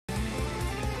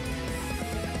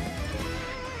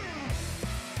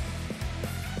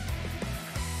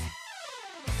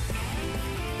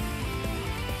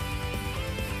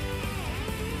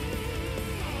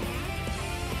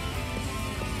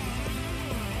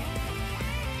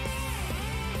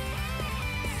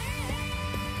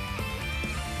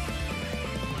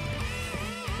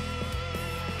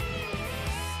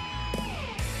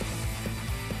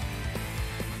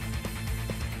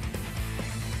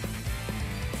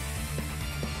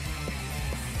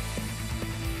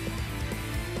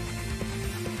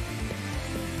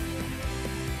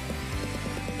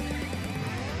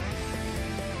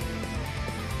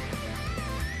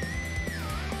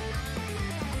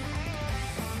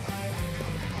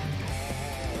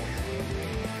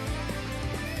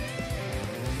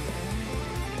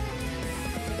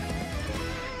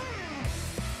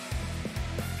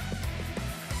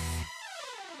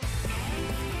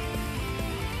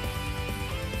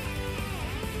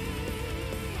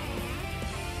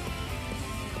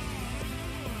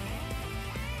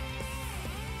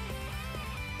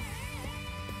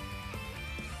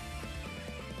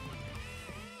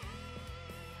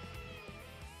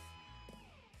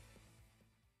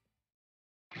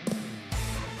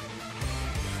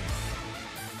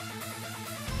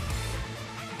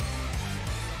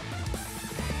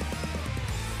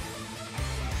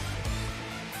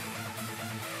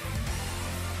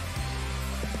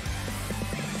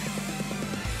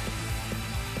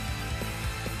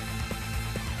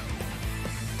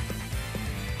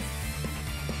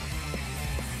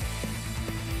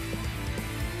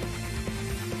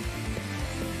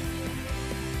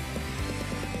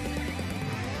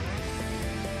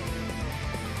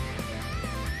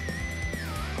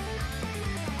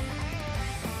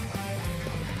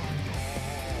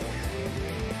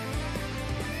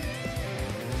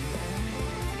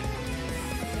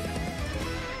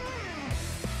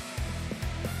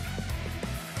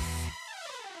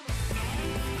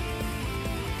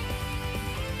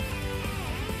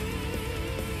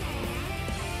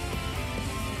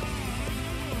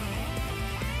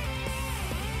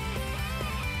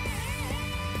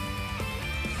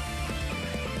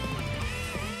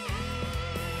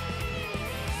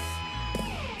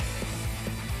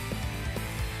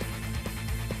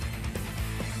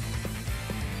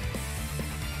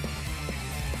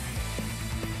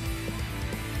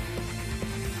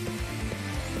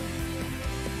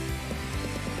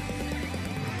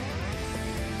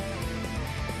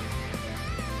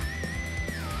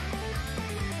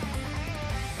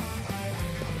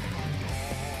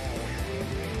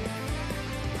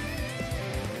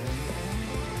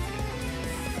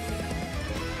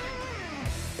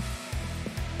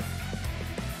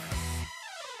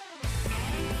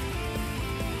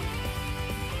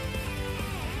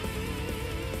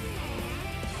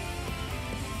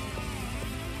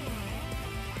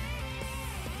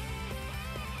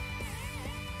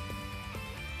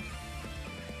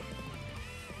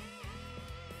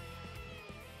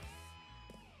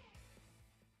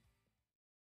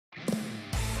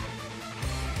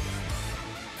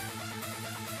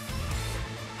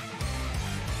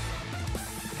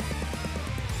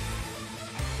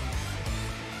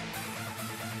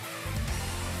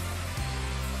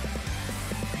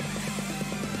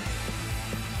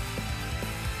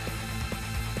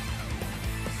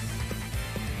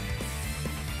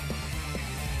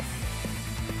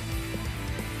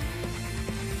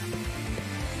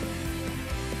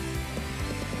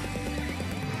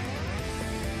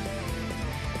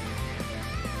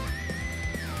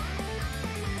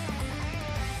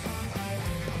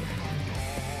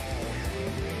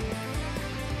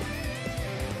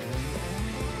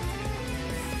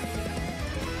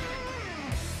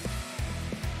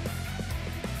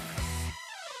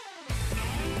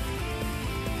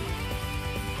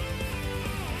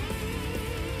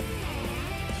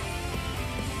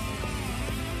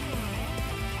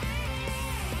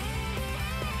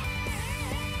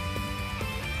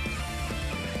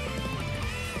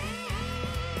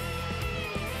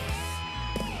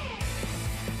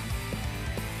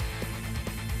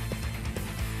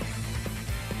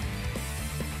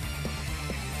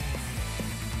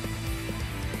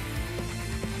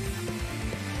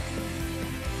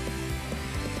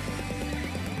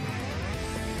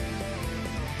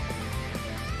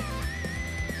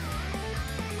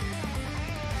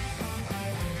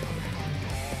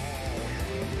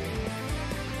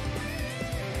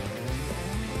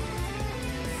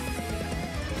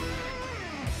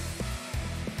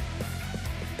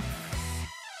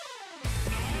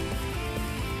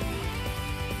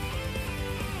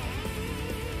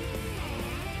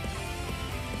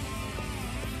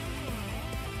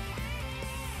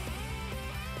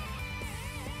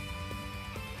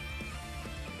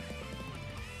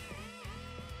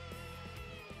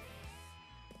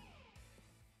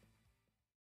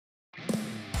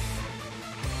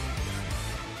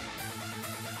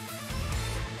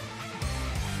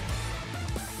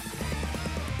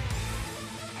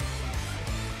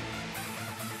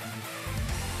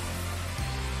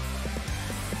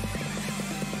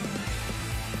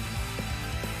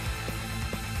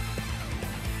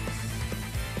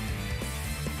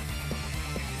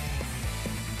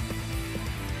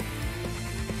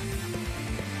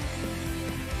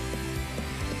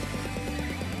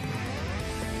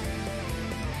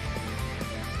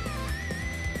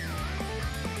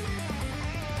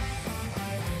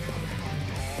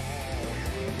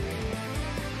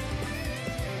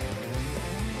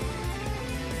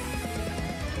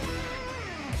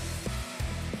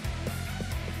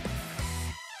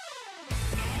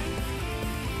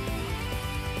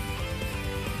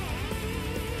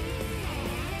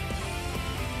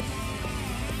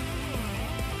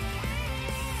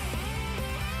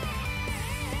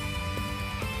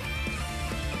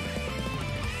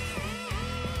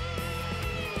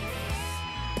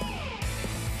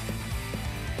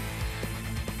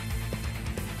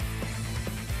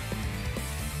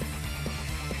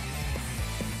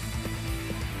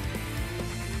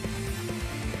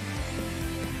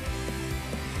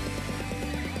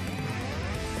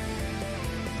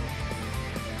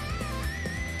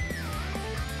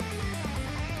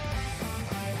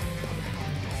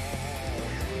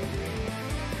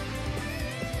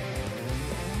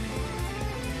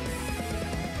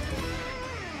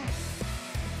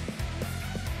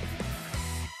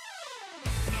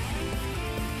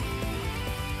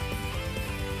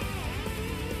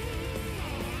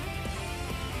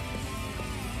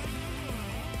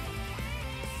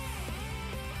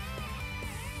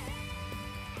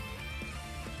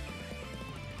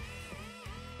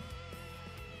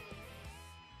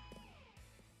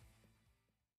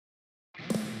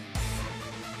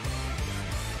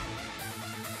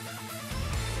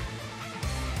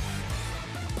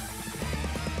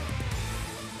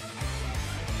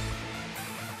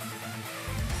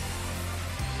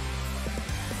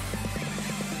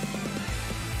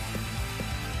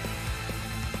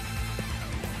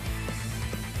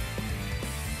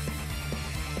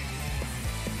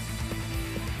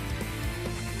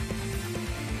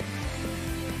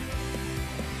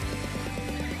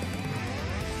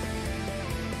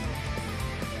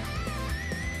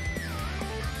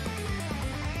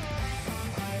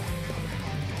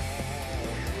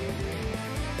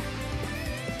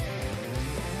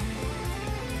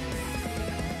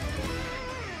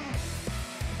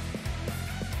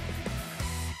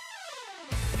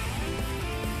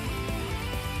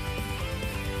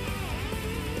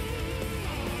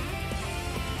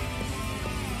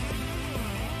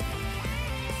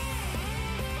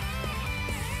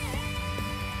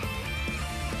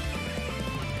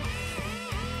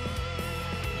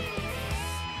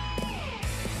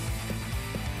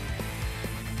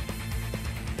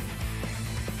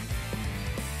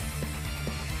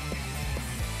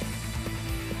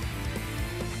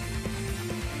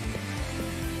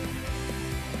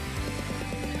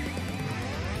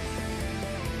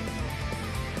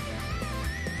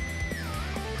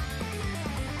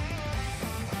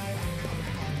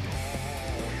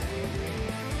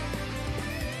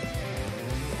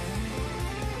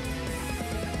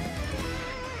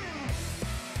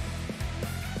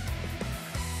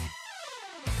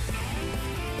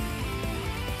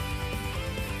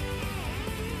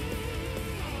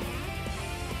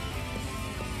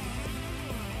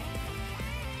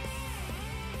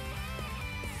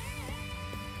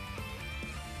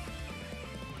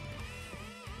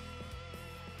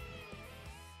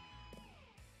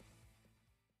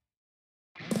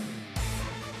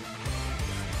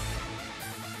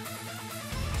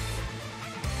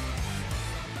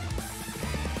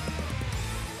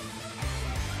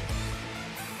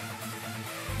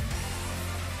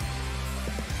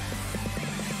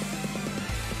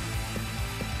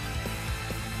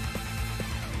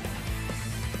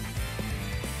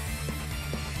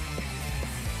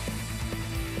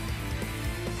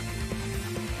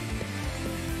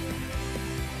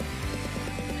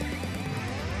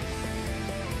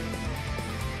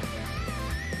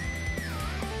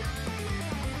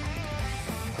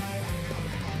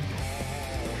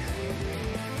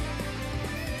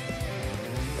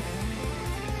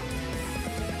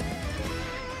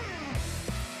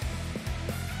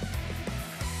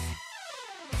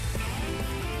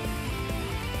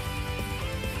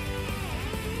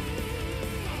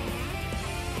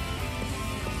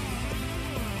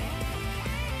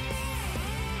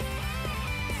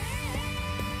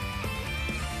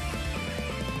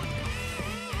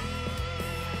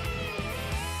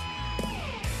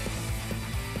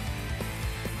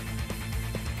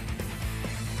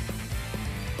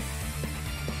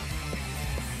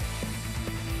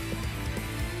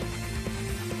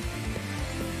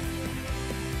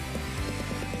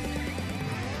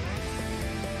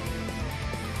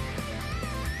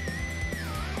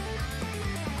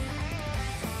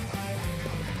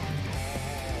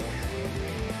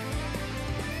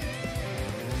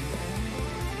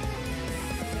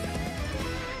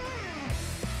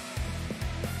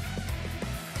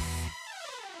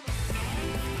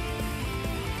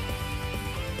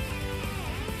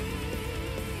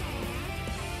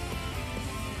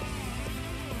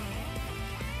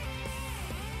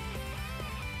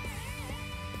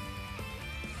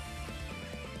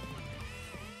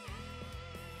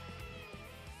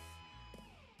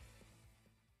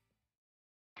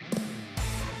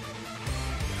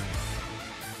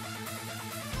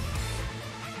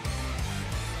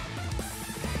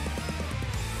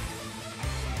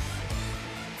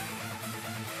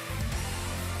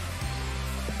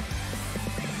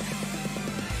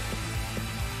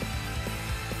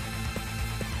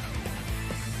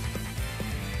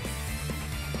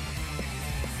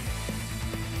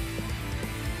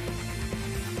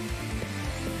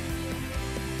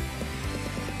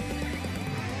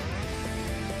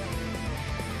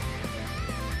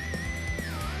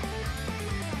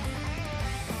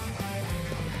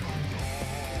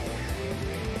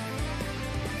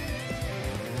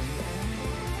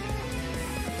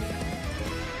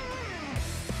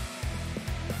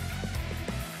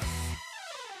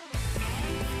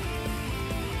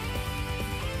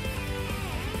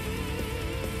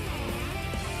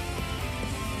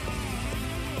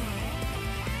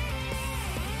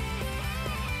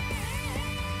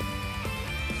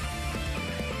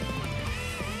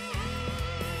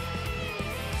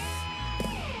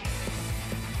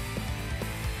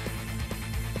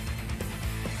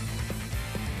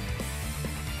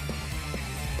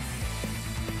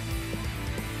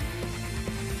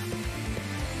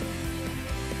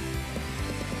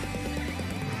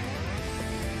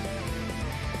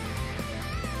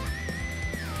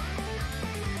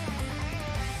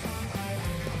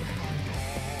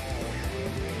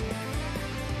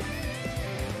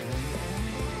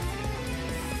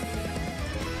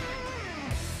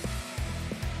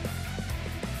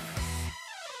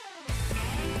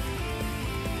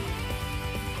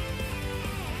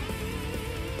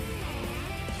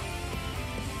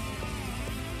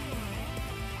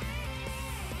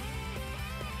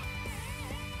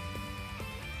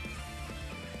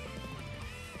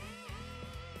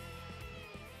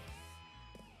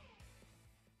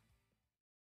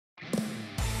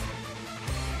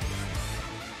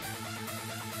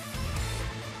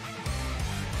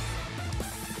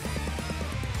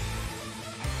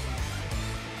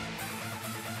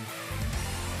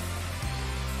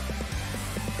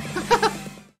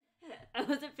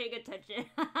question.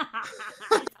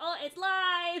 It's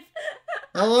live.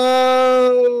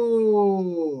 Hello!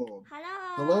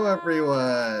 Hello. Hello,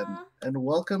 everyone, and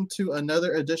welcome to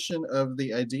another edition of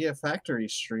the Idea Factory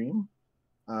stream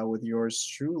with yours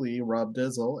truly, Rob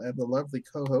Dizzle, and the lovely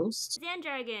co-host.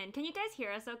 Zandragon, can you guys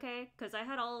hear us okay? Because I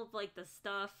had all of like the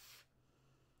stuff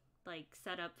like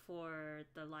set up for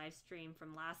the live stream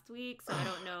from last week, so I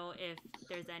don't know if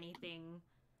there's anything.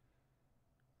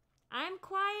 I'm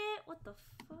quiet. What the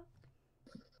fuck?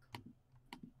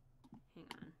 Hang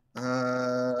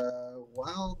on.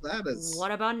 Well, that is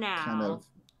What about now? kind of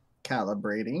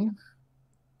calibrating.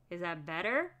 Is that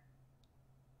better?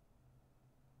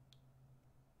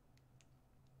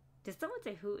 Did someone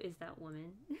say, who is that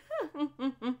woman?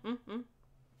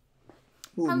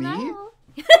 Who, Hello? me?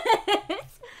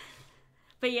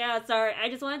 But yeah, sorry. I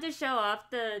just wanted to show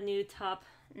off the new top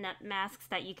net masks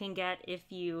that you can get if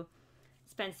you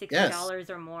spend $60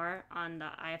 or more on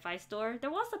the IFI store. There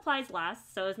was supplies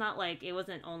last, so it's not like it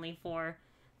wasn't only for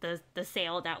the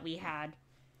sale that we had.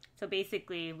 So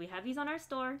basically, we have these on our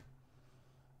store.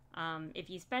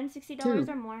 If you spend $60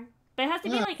 or more. But it has to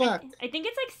be like, I think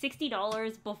it's like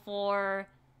 $60 before,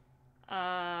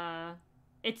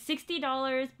 it's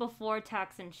 $60 before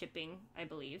tax and shipping, I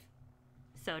believe.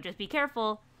 So just be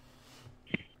careful.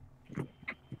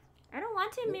 I don't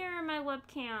want to mirror my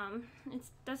webcam.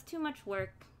 That's too much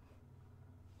work.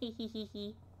 Hee hee hee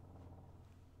hee.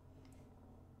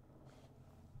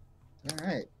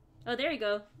 Alright. Oh, there you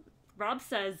go. Rob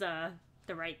says,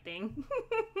 the right thing.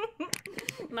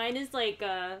 Mine is like,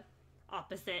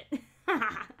 opposite.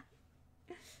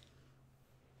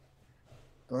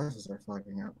 Glasses are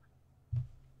fogging up.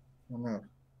 Oh no.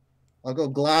 I'll go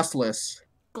glassless.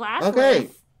 Glassless? Okay.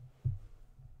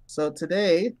 So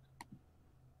today,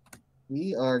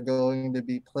 we are going to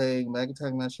be playing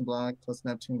MegaTagmension Blanc plus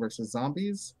Neptune versus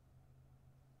zombies.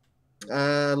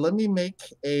 Let me make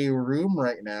a room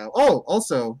right now. Oh,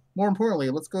 also, more importantly,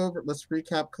 let's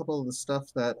recap a couple of the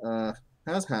stuff that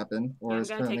has happened or is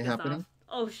currently happening. Off.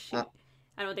 Oh shit.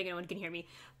 I don't think anyone can hear me.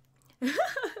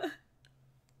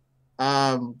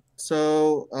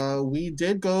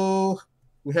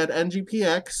 We had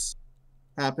NGPX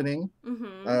happening.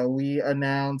 Mm-hmm. We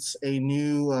announced a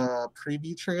new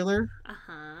preview trailer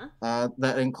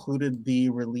that included the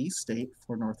release date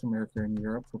for North America and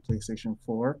Europe for PlayStation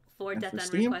 4. For Death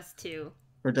and Request 2.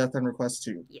 For Death and Request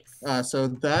 2. Yes. So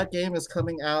that game is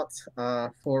coming out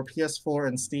for PS4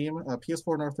 and Steam.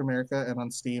 PS4 North America and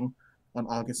on Steam on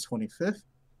August 25th.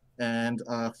 And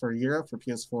for Europe, for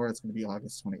PS4, it's going to be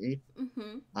August 28th.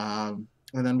 Mm-hmm.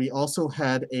 And then we also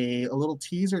had a little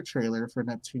teaser trailer for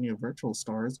Neptunia Virtual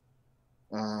Stars.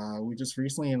 We just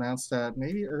recently announced that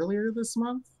maybe earlier this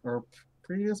month or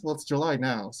previous. Well, it's July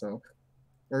now, so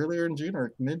earlier in June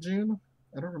or mid-June.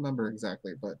 I don't remember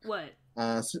exactly, but what?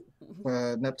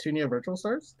 Neptunia Virtual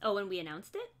Stars. Oh, when we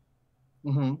announced it?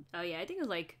 Mm-hmm. Oh yeah, I think it was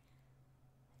like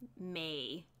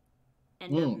May.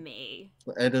 End of May.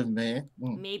 End of May.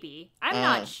 Maybe. I'm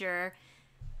not sure.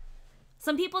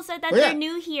 Some people said that they're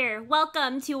new here.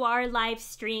 Welcome to our live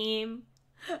stream.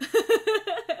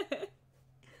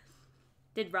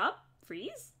 Did Rob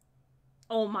freeze?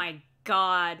 Oh my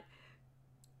god.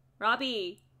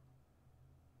 Robbie.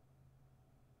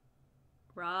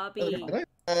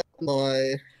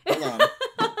 Boy. Hold on.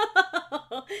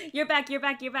 You're back. Can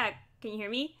you hear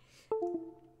me?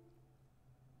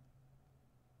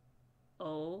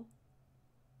 Oh.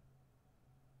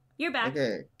 You're back.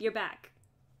 Okay. You're back.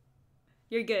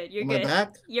 You're good. You're Am good. I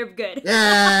back? You're good.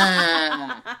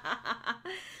 Yeah.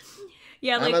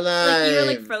 Yeah, like you were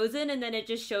like frozen, and then it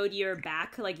just showed your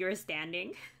back, like you were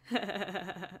standing.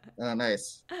 Oh,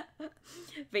 nice.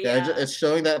 But yeah, it's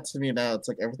showing that to me now. It's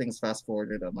like everything's fast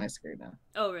forwarded on my screen now.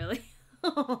 Oh, really?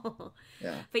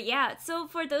 Yeah. But yeah, so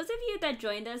for those of you that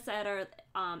joined us at our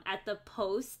at the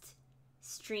post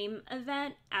stream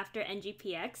event after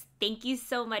NGPX, thank you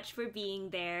so much for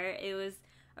being there. It was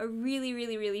a really,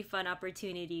 really, really fun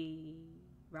opportunity.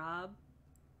 Rob?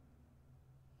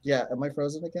 Yeah, am I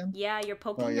frozen again? Yeah, you're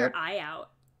poking your eye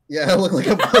out. Yeah, I look like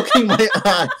I'm poking my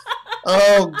eye.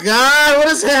 Oh god, what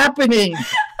is happening?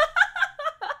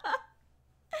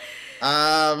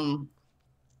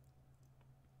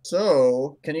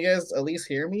 So, can you guys at least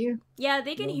hear me? Yeah,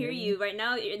 they can hear you right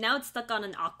now. Now it's stuck on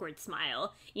an awkward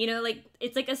smile. You know, like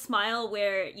it's like a smile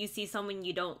where you see someone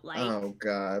you don't like. Oh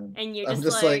god. And you're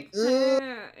just like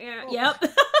yep.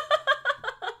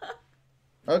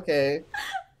 Okay.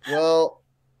 Well,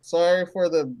 sorry for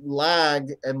the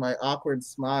lag and my awkward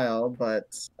smile,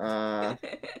 but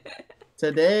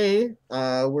today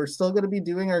we're still going to be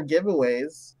doing our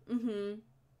giveaways. Mm-hmm.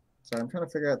 So I'm trying to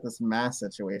figure out this mask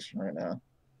situation right now.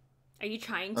 Are you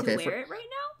trying to wear it right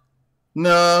now?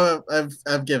 No,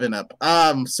 I've given up.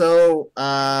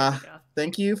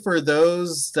 Thank you for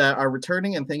those that are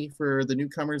returning, and thank you for the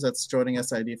newcomers that's joining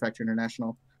us at ID Factor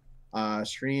International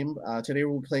stream. Today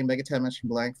we'll be playing MegaTagmension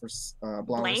Blanc versus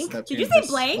Blank? Neptune. Did you say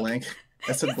blank? Blank.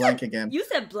 I said blank again. You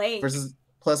said blank. Versus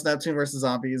plus Neptune versus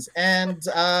zombies, and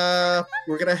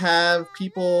we're gonna have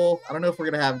people. I don't know if we're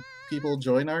gonna have people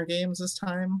join our games this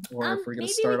time, or if we're gonna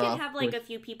start off. Maybe we can have like a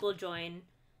few people join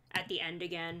at the end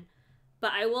again.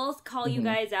 But I will call you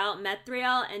guys out.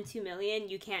 Methriel and 2 Million,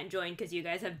 you can't join because you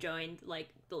guys have joined like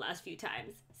the last few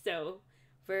times. So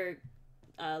for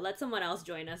let someone else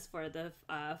join us for the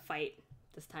fight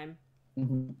this time.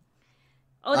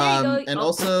 Oh, there you go. And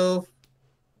also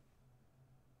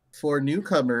for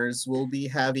newcomers, we'll be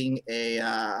having a.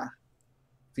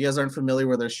 If you guys aren't familiar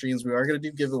with our streams, we are going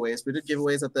to do giveaways. We did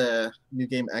giveaways at the New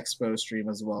Game Expo stream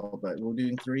as well, but we're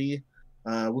doing 3.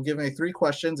 We'll give away 3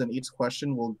 questions, and each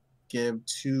question will give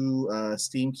 2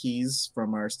 Steam keys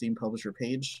from our Steam publisher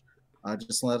page.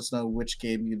 Just let us know which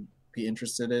game you'd be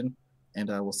interested in, and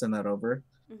we'll send that over.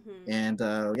 And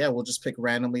yeah, we'll just pick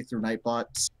randomly through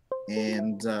Nightbot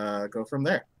and go from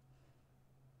there.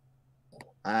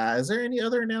 Is there any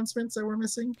other announcements that we're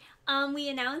missing? We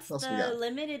announced the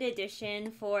limited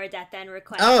edition for Death End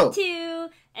Request 2,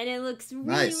 and it looks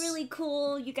really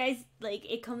cool. You guys, like,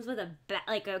 it comes with a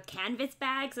canvas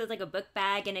bag, so it's like a book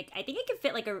bag, and I think it can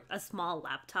fit like a small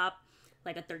laptop,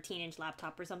 like a 13-inch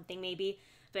laptop or something maybe.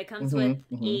 But it comes with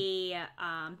a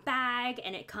bag,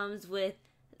 and it comes with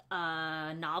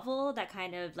a novel that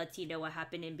kind of lets you know what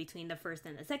happened in between the first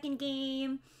and the second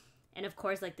game. And of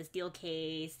course, like the steel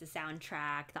case, the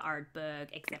soundtrack, the art book,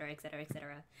 etc., etc.,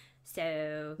 etc.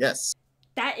 So yes,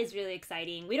 that is really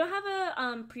exciting. We don't have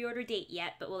a pre-order date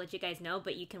yet, but we'll let you guys know.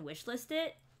 But you can wishlist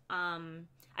it. I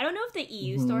don't know if the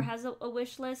EU store has a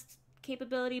wishlist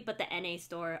capability, but the NA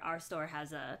store, our store,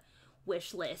 has a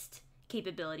wishlist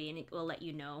capability, and it will let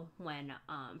you know when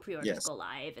pre-orders go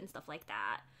live and stuff like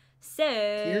that. So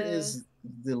here is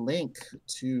the link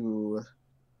to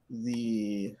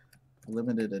the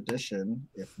limited edition,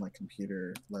 if my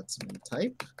computer lets me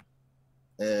type.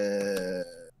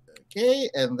 Okay,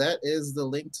 and that is the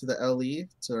link to the LE,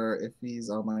 to our Iffy's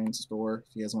online store.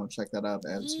 If you guys want to check that out,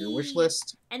 add to your wish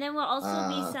list. And then we'll also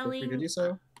be selling. Feel free to do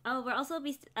so. Oh, we'll also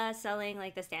be selling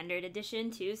like the standard edition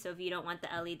too. So if you don't want the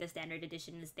LE, the standard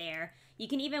edition is there. You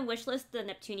can even wishlist the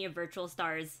Neptunia Virtual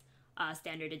Stars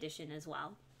standard edition as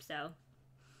well. So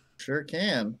sure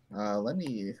can. Let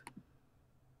me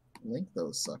link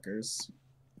those suckers.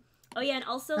 Oh yeah, and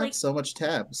also like so much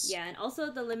tabs. Yeah, and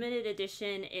also the limited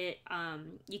edition, it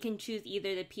you can choose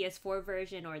either the PS4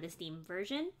 version or the Steam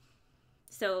version.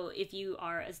 So if you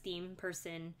are a Steam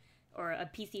person or a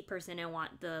PC person and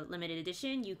want the limited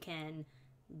edition, you can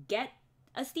get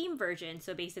a Steam version.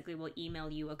 So basically we'll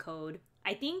email you a code.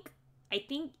 I think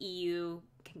EU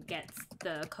can get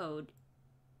the code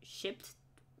shipped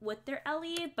with their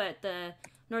LE, but the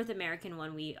North American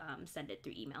one, we send it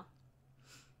through email.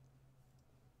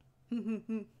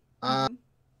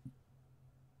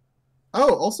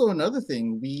 Also another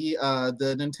thing, we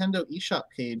the Nintendo eShop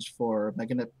page for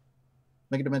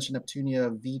MegaDimension Neptunia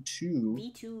V2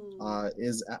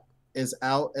 is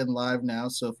out and live now.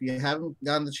 So if you haven't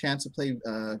gotten the chance to play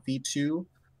V2,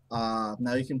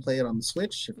 now you can play it on the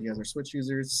Switch. If you guys are Switch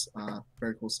users,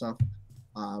 very cool stuff.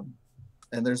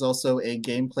 And there's also a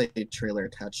gameplay trailer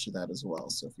attached to that as well.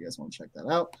 So if you guys want to check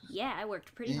that out. Yeah, I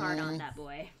worked pretty hard on that,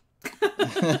 boy.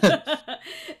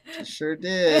 You sure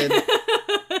did.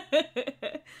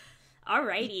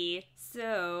 Alrighty,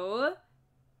 so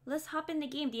let's hop in the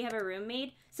game. Do you have a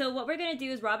roommate? So what we're gonna do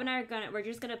is Rob and I we're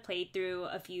just gonna play through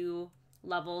a few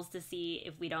levels to see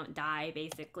if we don't die,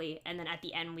 basically, and then at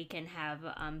the end we can have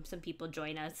some people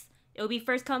join us. It'll be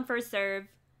first come, first serve.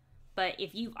 But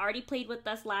if you've already played with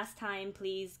us last time,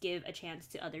 please give a chance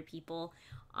to other people.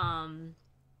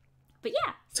 But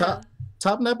yeah. So.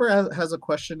 Top Nepper has a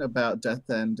question about Death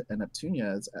End and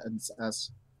Neptunia.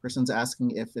 As person's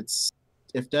asking if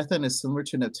Death End is similar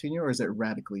to Neptunia or is it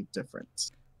radically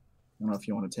different? I don't know if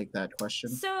you want to take that question.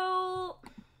 So,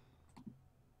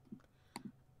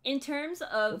 in terms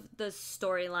of the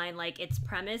storyline, like its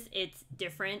premise, it's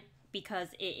different because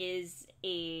it is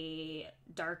a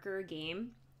darker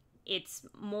game. It's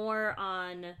more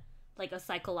on like a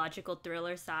psychological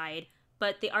thriller side,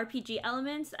 but the RPG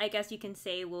elements, I guess you can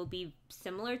say, will be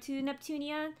similar to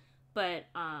Neptunia. But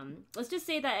let's just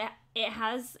say that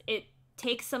it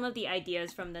takes some of the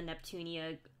ideas from the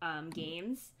Neptunia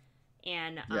games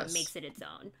and makes it its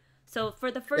own. So for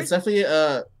the first, it's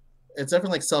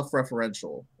definitely like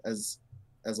self-referential, as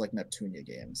as like Neptunia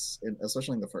games,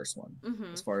 especially in the first one,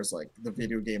 as far as like the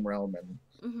video game realm and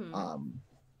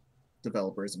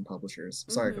developers and publishers.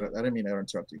 Sorry, I didn't mean to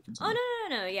interrupt you. Continue. Oh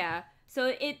no, yeah.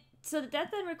 So the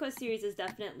Death and Request series is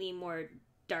definitely more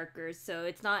darker, so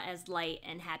it's not as light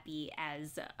and happy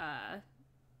as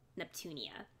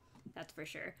Neptunia. That's for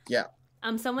sure. Yeah.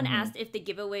 Someone asked if the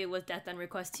giveaway was Death on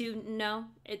Request 2. No,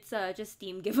 it's just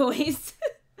Steam giveaways.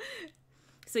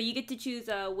 So you get to choose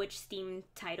which Steam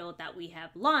title that we have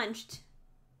launched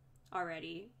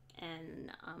already,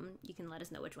 and you can let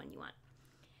us know which one you want.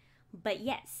 But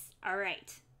yes, all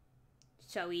right.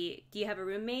 Shall we? Do you have a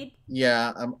room made?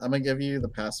 Yeah, I'm gonna give you the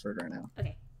password right now.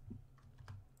 Okay.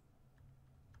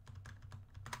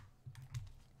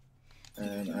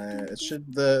 And it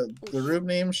should the room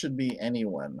name should be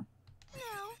anyone.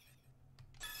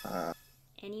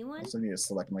 Anyone? I also need to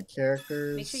select my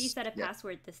characters. Make sure you set a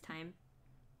password this time.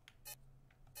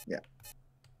 Yeah.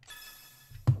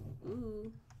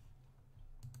 Ooh.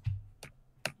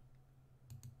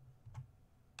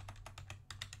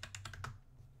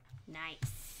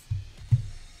 Nice.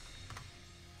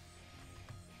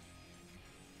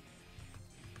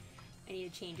 I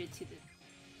need to change it to the...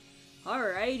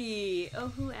 Alrighty. Oh,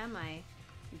 who am I?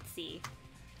 Let's see.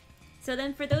 So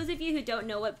then for those of you who don't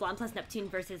know what Blanc Neptune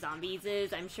versus Zombies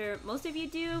is, I'm sure most of you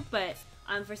do, but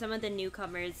for some of the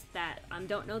newcomers that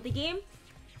don't know the game,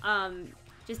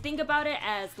 just think about it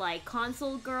as like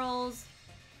console girls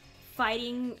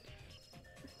fighting...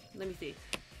 Let me see.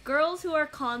 Girls who are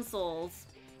consoles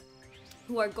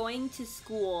who are going to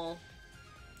school,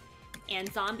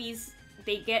 and zombies,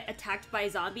 they get attacked by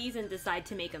zombies and decide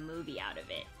to make a movie out of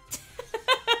it.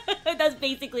 That's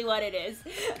basically what it is.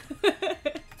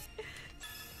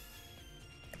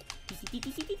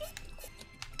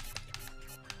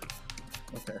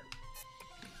 Okay.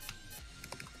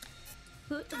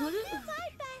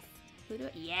 Who do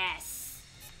yes!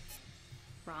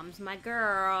 Rom's my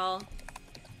girl.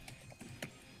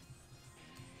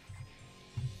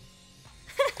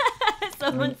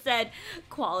 Someone said,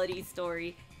 quality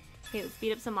story. Okay, let's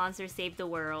beat up some monsters, save the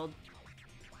world.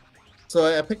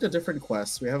 So I picked a different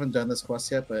quest. We haven't done this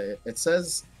quest yet, but it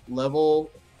says level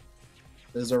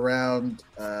is around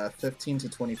 15 to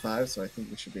 25, so I think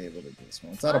we should be able to do this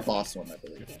one. It's not a boss one, I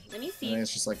believe. Okay, let me see. I think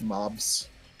it's just like mobs.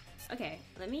 Okay,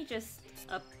 let me just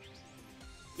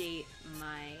update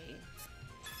my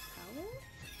power.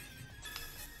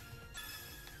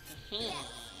 Okay.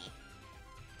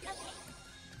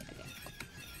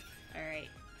 Alright.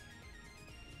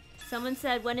 Someone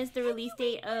said, when is the release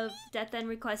date of Death End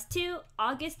Request 2?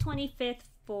 August 25th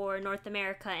for North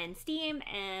America and Steam,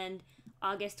 and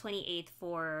August 28th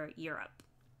for Europe.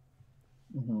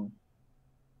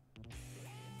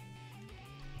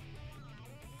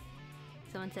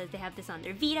 Someone says they have this on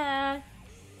their Vita.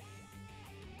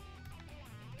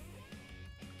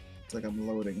 It's like I'm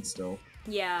loading still.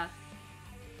 Yeah.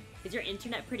 Is your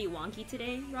internet pretty wonky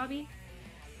today, Robbie?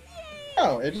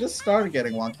 Oh, it just started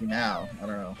getting wonky now. I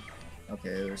don't know. Okay,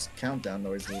 there's countdown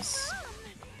noises.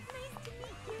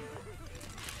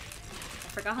 I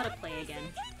forgot how to play again.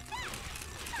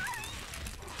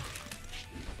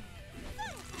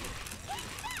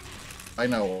 I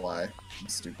know why. I'm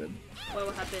stupid.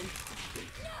 What happened?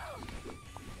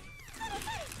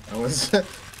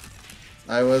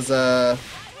 I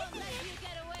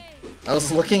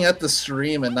was looking at the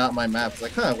stream and not my map. It's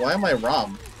like, huh, why am I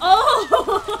ROM?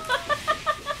 Oh!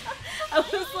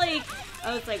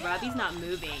 I was like, Robbie's not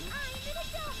moving.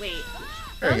 Wait.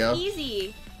 There you go.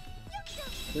 Easy.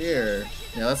 Weird.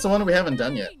 Yeah, that's the one we haven't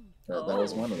done yet. That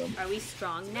was one of them. Are we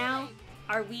strong now?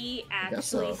 Are we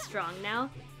actually strong now?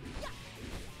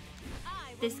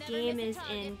 This game is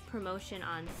in promotion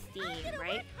on Steam,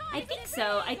 right? I think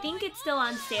so. I think it's still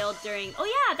on sale during... Oh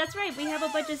yeah, that's right. We have a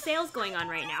bunch of sales going on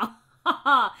right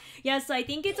now. Yeah, so I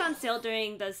think it's on sale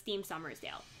during the Steam Summer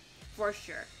Sale. For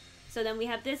sure. So then we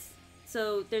have this...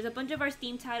 So there's a bunch of our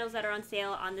Steam titles that are on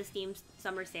sale on the Steam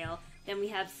Summer Sale. Then we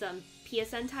have some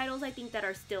PSN titles, I think, that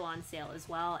are still on sale as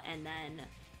well. And then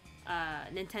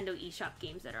Nintendo eShop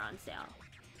games that are on sale.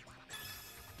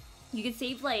 You can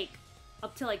save, like,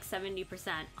 up to, like, 70%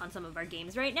 on some of our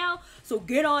games right now. So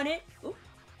get on it! Ooh.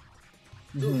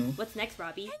 Ooh, what's next,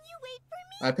 Robbie? Can you wait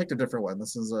for me? I picked a different one.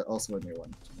 This is also a new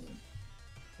one.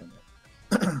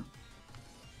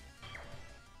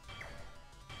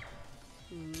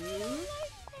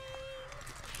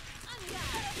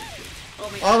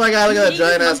 Oh my god, look at that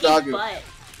giant ass dog.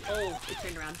 Oh, it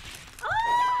turned around.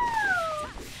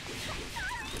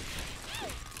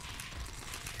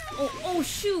 Oh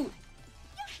shoot!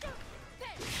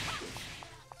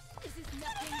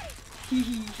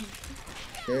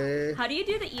 Okay. How do you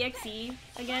do the EXE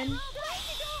again?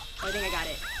 Oh, I think I got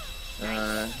it.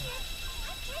 Nice.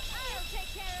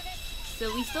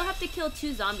 So we still have to kill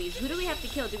 2 zombies. Who do we have to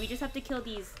kill? Do we just have to kill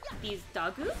these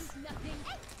doggoos?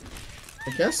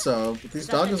 I guess so. But these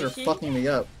doggoos are fucking me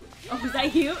up. Oh, is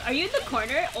that you? Are you in the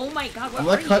corner? Oh my god, where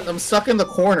are you? I'm stuck in the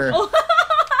corner. Oh,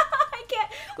 I can't.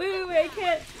 Wait, I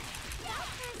can't.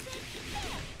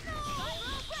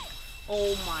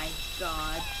 Oh my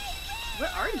god. Where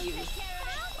are you?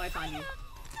 Oh, I found you.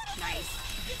 Nice.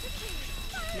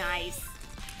 Nice.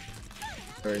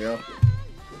 There we go.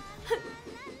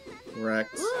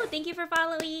 Wrecked. Ooh, thank you for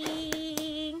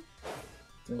following.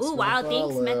 Thanks Ooh, wow,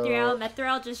 thanks, follow. Methrel.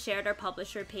 Methrel just shared our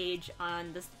publisher page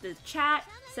on the chat.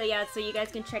 So yeah, so you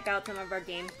guys can check out some of our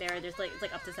games there. There's like, it's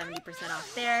like up to 70%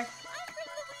 off there.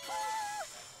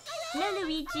 Hello,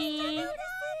 Luigi.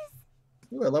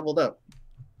 Ooh, I leveled up.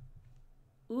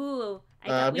 Ooh,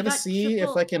 I'm gonna see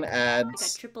if I can add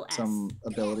some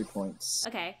ability points.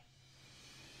 Okay.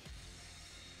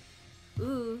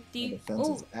 Ooh, do you? Defense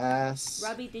is ass.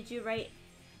 Robbie, did you write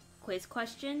quiz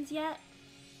questions yet?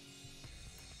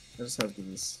 I just have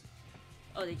these.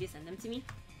 Oh, did you send them to me?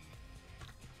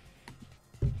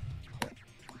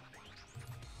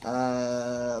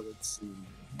 Let's see.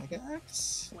 Mega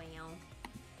X? Wow.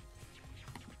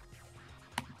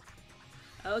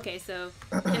 Okay, so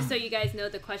just so you guys know,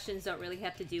 the questions don't really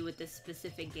have to do with this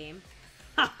specific game.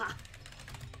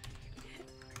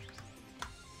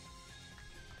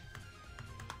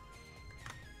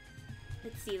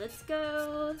 Let's see, let's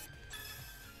go.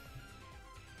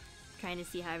 Trying to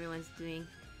see how everyone's doing.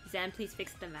 Zan, please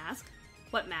fix the mask.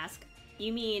 What mask?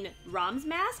 You mean Rom's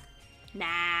mask?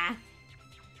 Nah.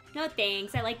 No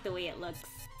thanks, I like the way it looks.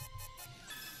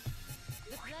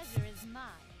 The pleasure is mine.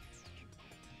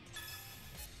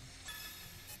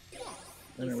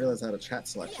 I didn't realize I had a chat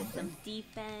selection Some thing.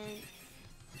 defense.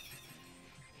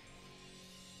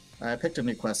 I picked a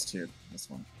new quest too. This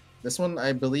one. This one,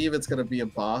 I believe it's gonna be a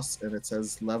boss, and it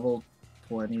says level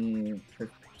 20 to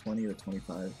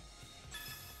 25.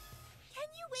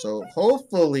 So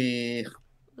hopefully,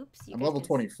 Oops, I'm level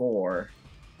 24.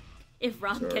 If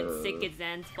Rom gets sick, it's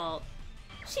Zan's fault.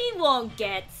 She won't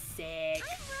get sick.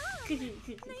 Nice to meet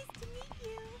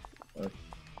you.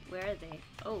 Where are they?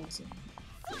 Oh.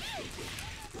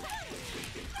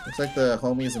 Looks like the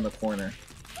homies in the corner.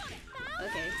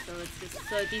 Okay, so it's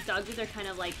just these doggies are kind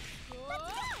of like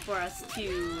for us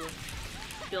to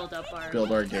build up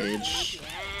our gauge.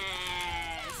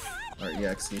 Yes. Our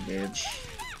EXE gauge.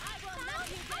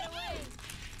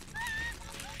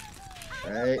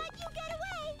 Right.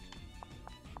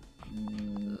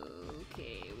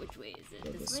 Okay, which way is it?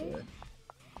 Go This way?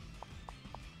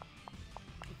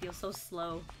 I feel so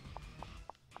slow.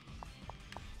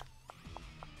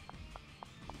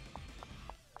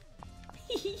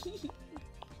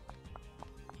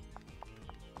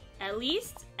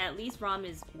 At least Rom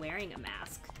is wearing a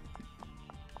mask.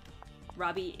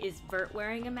 Robbie, is Vert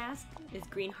wearing a mask? Is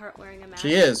Greenheart wearing a mask?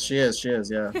 She is, yeah. She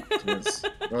is.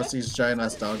 What's these giant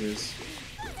ass doggies?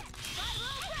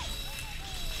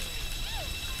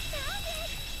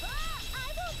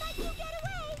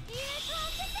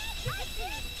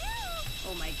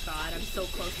 Oh my god, I'm so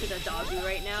close to the doggy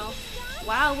right now.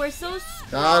 Wow, we're so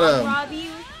strong, Got him. Robbie.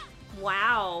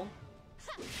 Wow.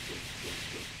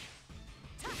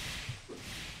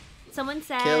 Someone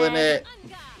said... Killing it.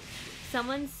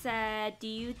 Someone said, do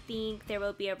you think there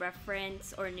will be a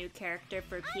reference or new character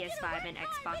for PS5 and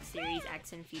Xbox Series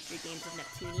X in future games of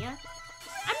Neptunia?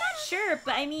 I'm not sure,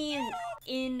 but I mean,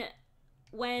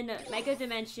 when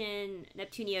MegaTagmension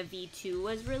Neptunia V2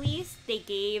 was released, they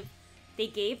gave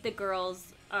the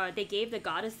girls, they gave the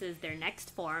goddesses their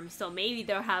next form, so maybe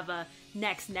they'll have a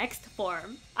next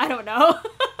form. I don't know.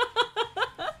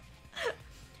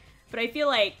 But I feel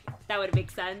like that would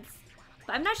make sense.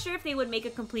 But I'm not sure if they would make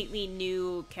a completely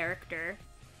new character.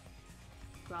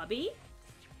 Robbie?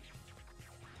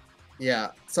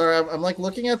 Yeah. Sorry, I'm like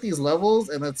looking at these levels,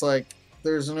 and it's like,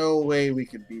 there's no way we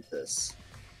could beat this.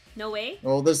 No way?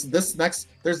 Well, this next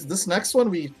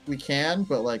one we can,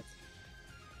 but like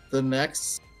the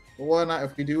next one,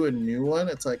 if we do a new one,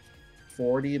 it's like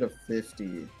 40 to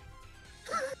 50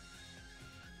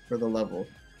 for the level.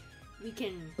 We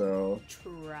can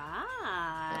try.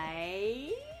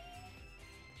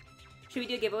 Should we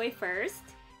do a giveaway first?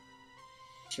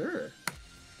 Sure.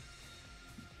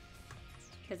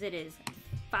 Because it is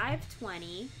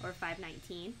 5:20 or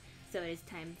 5:19, so it is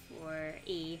time for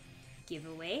a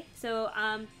giveaway. So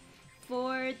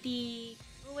for the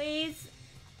giveaways,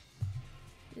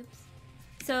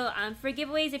 for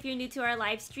giveaways, if you're new to our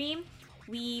live stream,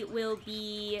 we will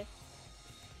be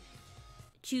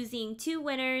choosing 2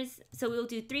 winners. So we'll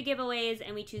do 3 giveaways,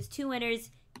 and we choose 2 winners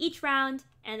each round,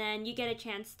 and then you get a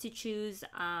chance to choose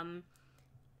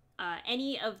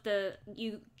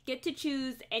you get to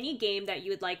choose any game that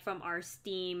you would like from our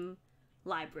Steam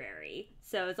library.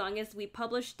 So as long as we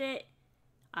published it,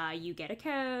 you get a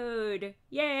code.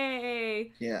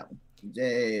 Yay! Yeah.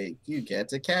 Yay. You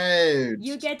get a code.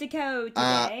 You get a code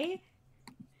today.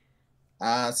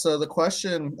 So the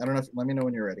question, I don't know if, let me know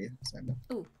when you're ready, Sandra.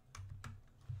 Ooh.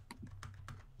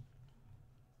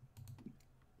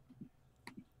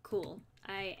 Cool.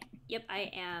 I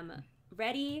am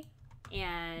ready,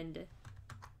 and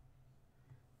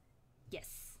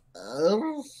yes.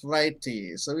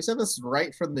 Alrighty. So we said this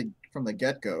right from the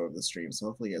get-go of the stream, so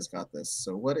hopefully you guys got this.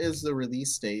 So what is the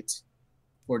release date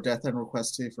for Death End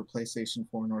Request 2 for PlayStation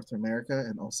 4 North America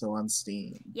and also on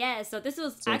Steam? Yeah, so this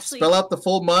was so actually... spell out the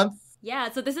full month. Yeah,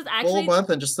 so this is actually... Full month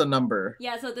and just the number.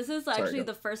 Yeah, so this is actually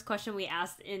the first question we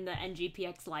asked in the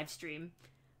NGPX live stream.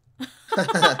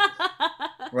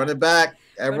 Run it back,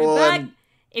 everyone. Run it back.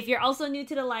 If you're also new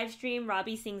to the live stream,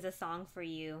 Robbie sings a song for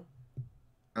you.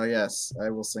 Oh yes, I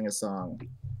will sing a song.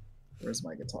 Where's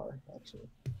my guitar, actually?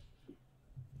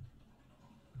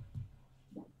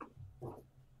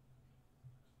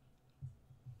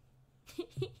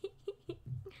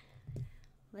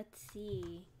 Let's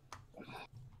see.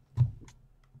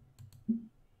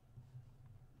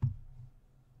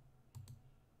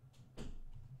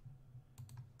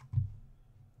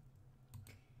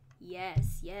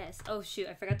 Yes, yes. Oh shoot,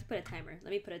 I forgot to put a timer.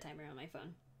 Let me put a timer on my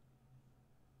phone.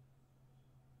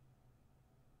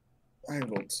 I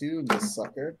will tune this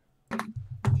sucker.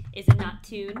 Is it not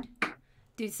tuned?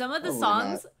 Dude, some of the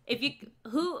songs,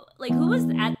 who was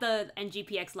at the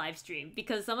NGPX live stream?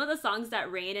 Because some of the songs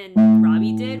that Rain and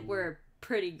Robbie did were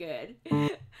pretty good.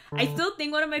 I still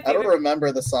think one of my favorite... I don't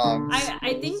remember the songs.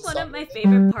 I think one of my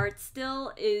favorite parts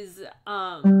still is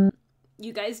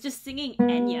you guys just singing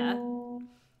Enya.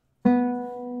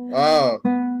 Oh.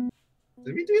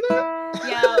 Did we do that?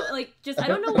 Yeah, like just I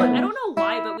don't know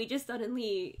why, but we just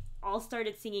suddenly all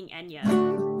started singing Enya.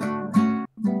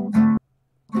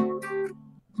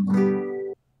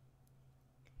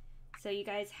 So you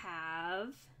guys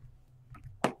have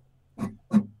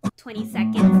 20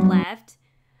 seconds left.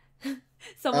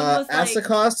 Someone was like,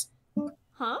 Asakos,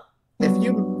 huh? If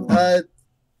you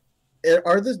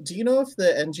do you know if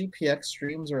the NGPX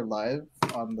streams are live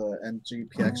on the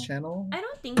NGPX channel? I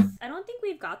don't think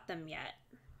we've got them yet.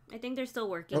 I think they're still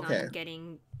working on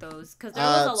getting those because there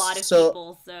was a lot of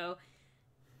people.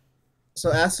 So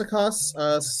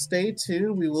Asakos, stay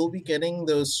tuned. We will be getting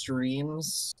those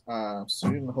streams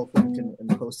soon. Hopefully we can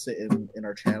post it in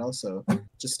our channel. So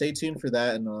just stay tuned for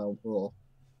that, and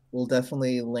we'll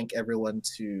definitely link everyone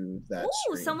to that.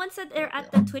 Oh, someone said they're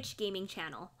at the Twitch gaming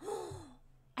channel.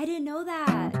 I didn't know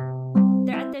that.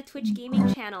 They're at the Twitch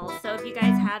gaming channel. So if you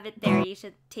guys have it there, you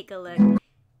should take a look.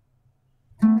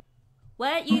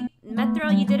 What,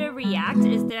 Metro, you did a react?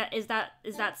 Is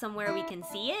that somewhere we can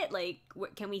see it? Like,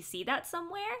 can we see that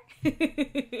somewhere?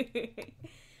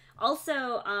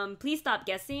 Also, please stop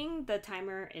guessing. The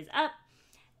timer is up,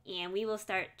 and we will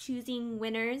start choosing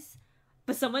winners.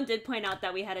 But someone did point out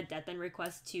that we had a Death End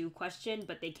Request 2 question,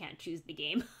 but they can't choose the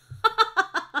game.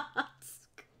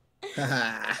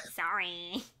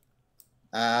 Sorry.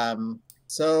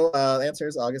 So the answer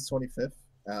is August 25th.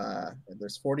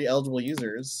 There's 40 eligible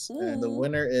users. Ooh. And the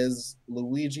winner is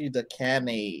Luigi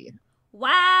DeCanny.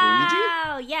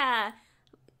 Wow! Luigi? Yeah.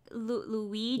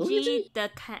 Luigi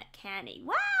DeCanny.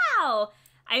 Wow!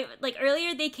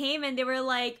 Earlier they came and they were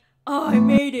like, "Oh, I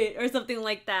made it," or something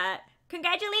like that.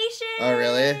 Congratulations! Oh,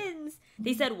 really?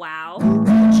 They said, "Wow."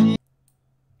 Luigi,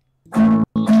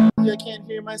 I can't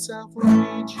hear myself.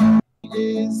 Luigi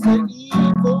is the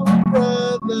evil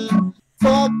brother.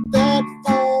 Fuck that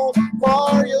phone.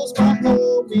 Mario's my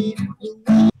homie.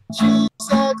 Luigi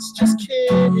sucks, just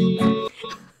kidding.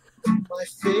 My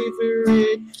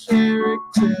favorite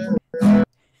character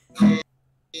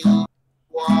is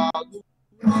Waluigi.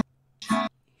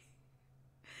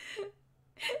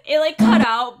 It cut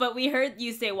out, but we heard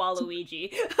you say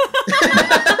Waluigi.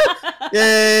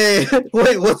 Yay!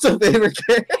 Wait, what's your favorite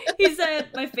character? He said,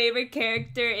 my favorite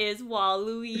character is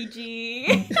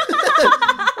Waluigi.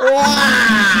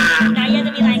 Wow! Now you have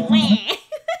to be like, wah.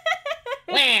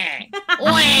 Wah!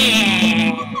 Wah!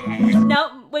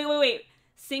 No, wait.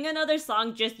 Sing another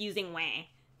song just using wah.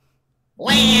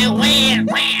 Wah, wah,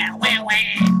 wah, wah, wah.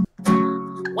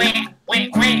 Wah, wah,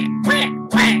 wah, wah,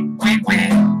 wah, wah, wah.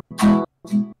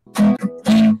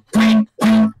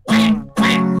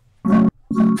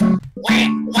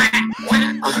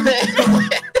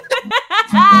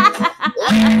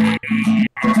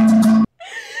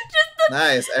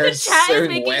 nice.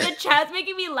 Aaron's the chat's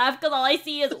making me laugh because all I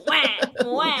see is wah,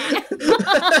 wah.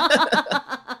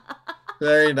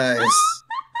 Very nice.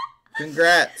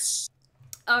 Congrats.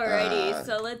 Alrighty,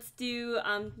 so let's do,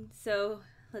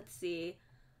 let's see.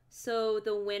 So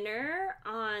the winner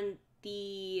on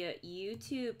the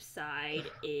YouTube side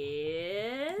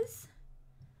is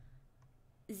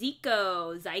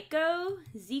Zico. Zico?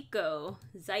 Zico.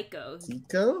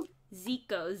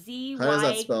 How is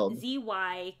that spelled?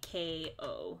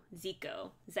 Z-Y-K-O.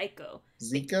 Zico. Zico?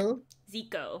 Zico.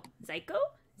 Zico.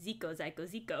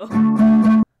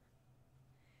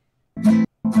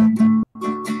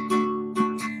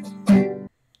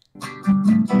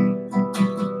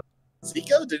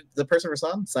 Zico? Did the person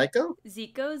respond? Psycho?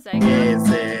 Zico. Is it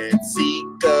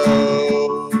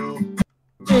Zico?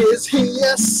 Is he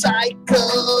a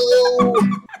psycho?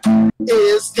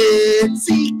 Is it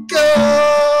Zico?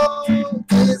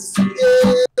 Is he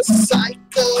a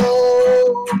psycho?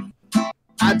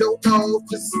 I don't know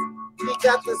if he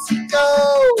got the Zico.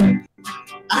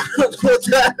 I don't know what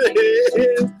that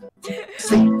is.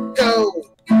 Zico.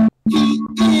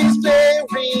 He is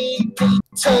very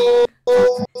neato.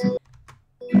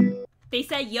 They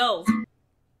said yo.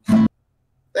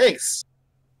 Thanks.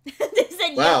 They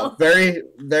said wow, yo. very,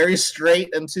 very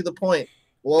straight and to the point.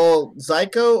 Well,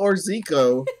 Zyko or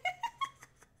Zico,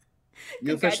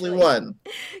 you officially won.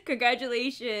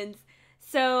 Congratulations.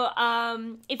 So,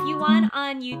 if you won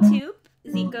on YouTube,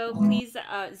 Zico, please,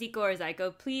 Zico or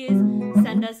Zyko, please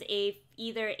send us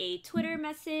either a Twitter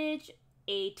message,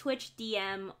 a Twitch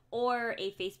DM, or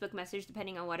a Facebook message,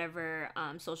 depending on whatever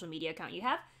social media account you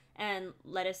have, and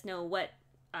let us know what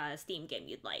Steam game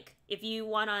you'd like. If you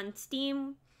won on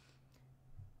Steam,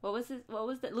 what was that?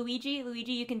 Luigi,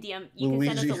 you can DM. You can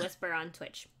send us a whisper on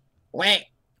Twitch. Wait.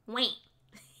 Wait.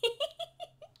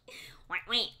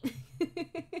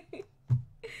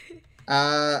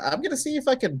 I'm gonna see if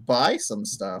I can buy some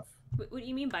stuff. What do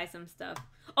you mean buy some stuff?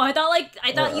 Oh, I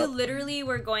thought you literally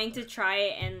were going to try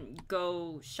and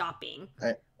go shopping.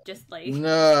 Just like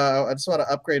no, I just want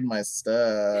to upgrade my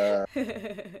stuff.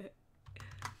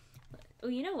 Oh,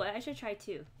 you know what? I should try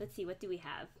too. Let's see. What do we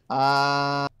have?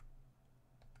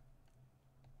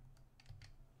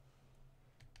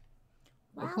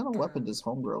 What kind of weapon does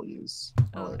Homegirl use?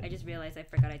 Oh, I just realized I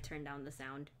forgot I turned down the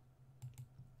sound.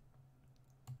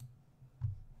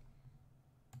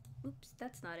 Oops,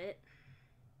 that's not it.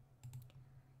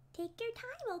 Take your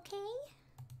time, okay?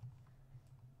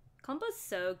 Combo's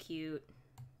so cute.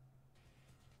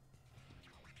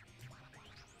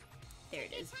 There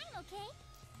it is. Take your time, okay?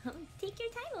 Take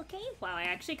your time, okay? Wow, I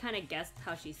actually kind of guessed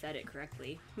how she said it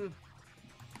correctly.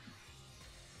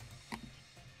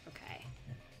 Okay.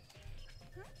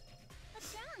 Huh?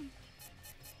 What's wrong?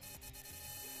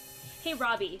 Hey,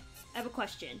 Robbie, I have a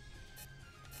question.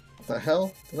 What the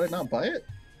hell? Did I not buy it?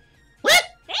 What?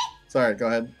 Sorry, go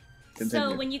ahead. Continue.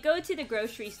 So, when you go to the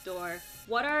grocery store,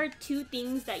 what are 2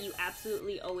 things that you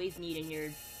absolutely always need in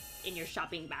your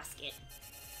shopping basket?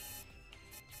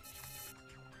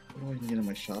 What do I need in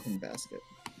my shopping basket?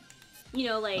 You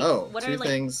know, like, what are, like,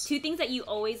 2 things that you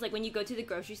always, like, when you go to the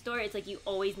grocery store, it's like you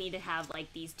always need to have,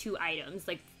 like, these 2 items.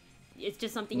 Like, it's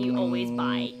just something you always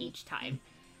buy each time.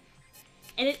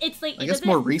 And it's like... I guess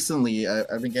more recently,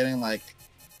 I've been getting, like,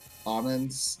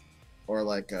 almonds or,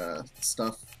 like,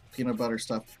 peanut butter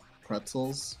stuffed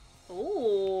pretzels.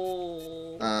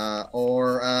 Oh.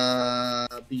 Or,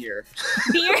 beer.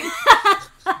 Beer?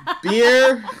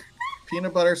 Beer,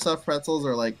 peanut butter stuffed pretzels,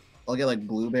 or, like, I'll get, like,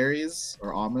 blueberries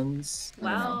or almonds.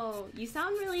 Wow, you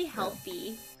sound really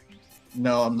healthy.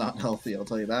 No, I'm not healthy, I'll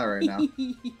tell you that right now.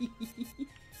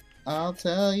 I'll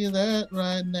tell you that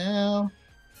right now.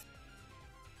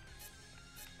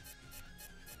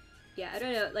 Yeah, I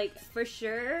don't know, like, for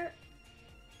sure,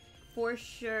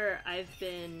 I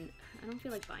don't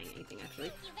feel like buying anything,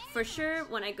 actually. For sure,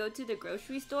 when I go to the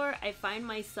grocery store, I find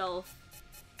myself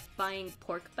buying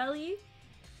pork belly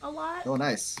a lot. Oh,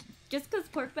 nice. Just because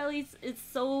pork belly is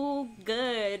so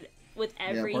good with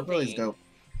everything. Yeah, pork belly's dope.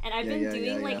 And I've been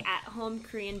doing, like, at-home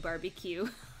Korean barbecue.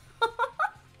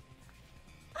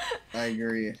 I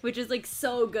agree. Which is, like,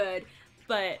 so good.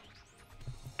 But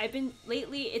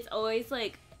lately, it's always,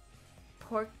 like,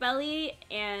 pork belly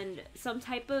and some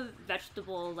type of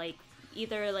vegetable, like,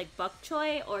 either, like, bok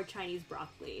choy or Chinese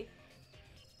broccoli.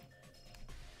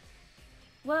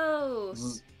 Whoa!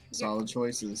 Solid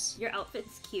choices. Your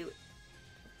outfit's cute.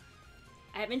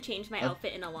 I haven't changed my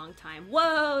outfit in a long time.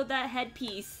 Whoa, that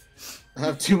headpiece. I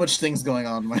have too much things going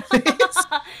on in my face.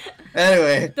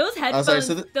 Anyway. Those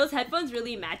headphones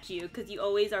really match you, because you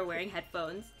always are wearing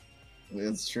headphones.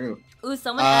 It's true. Ooh,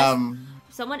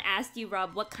 someone asked you,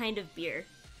 Rob, what kind of beer?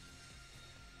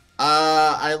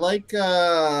 I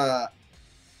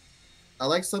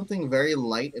like something very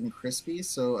light and crispy,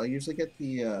 so I usually get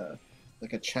the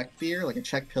like a Czech beer, like a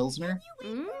Czech Pilsner.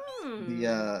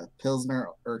 The Pilsner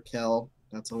Urkel.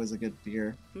 That's always a good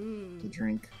beer to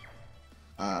drink.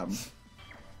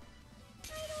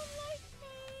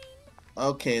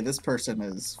 Okay, this person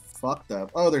is fucked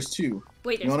up. Oh, there's two.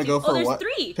 Wait, there's you want to two? go for there's what?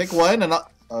 Three. Pick one and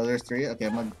oh, there's three. Okay,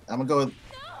 I'm gonna go with.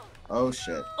 Oh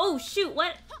shit. Oh shoot!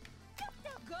 What?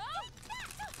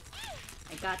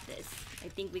 I got this. I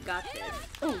think we got this.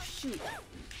 Oh shoot!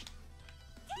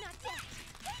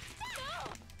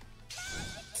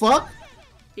 Fuck.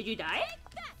 Did you die?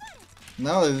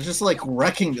 No, they're just like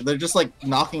wrecking. They're just like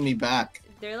knocking me back.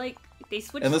 They're like they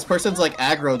switched. And this person's like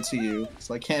aggroed to you,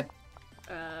 so I can't.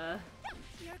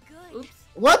 Oops.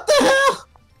 What the hell?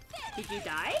 Did you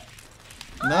die?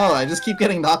 No, I just keep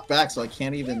getting knocked back, so I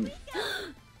can't even.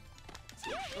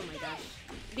 Oh my gosh!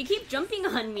 They keep jumping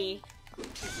on me.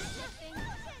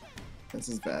 This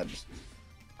is bad. I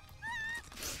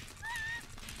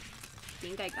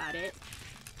think I got it.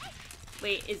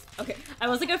 Wait, okay. I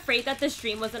was like afraid that the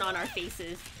stream wasn't on our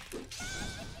faces.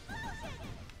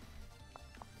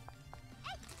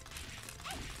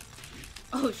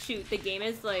 Oh shoot, the game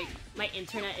is like, my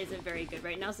internet isn't very good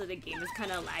right now, so the game is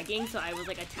kind of lagging, so I was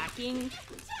like attacking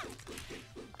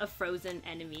a frozen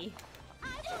enemy.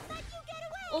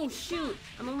 Oh shoot,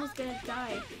 I'm almost gonna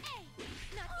die.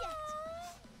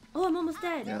 Oh, I'm almost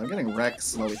dead. Yeah, I'm getting wrecked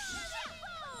slowly.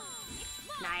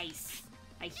 Nice.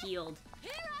 I healed.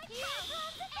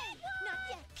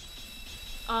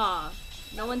 Aw,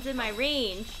 no one's in my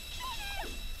range.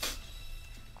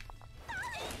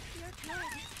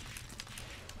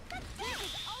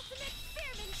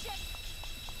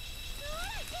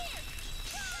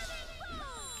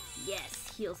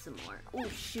 Yes, heal some more. Oh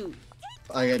shoot.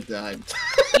 I died.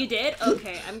 You did?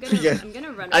 Okay, I'm gonna Yeah. I'm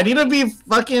gonna run. I need to be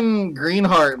fucking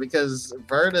Greenheart because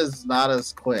Bird is not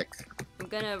as quick. I'm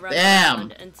gonna run Damn.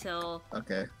 around until.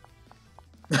 Okay.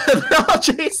 They're all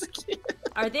chasing you.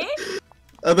 Are they?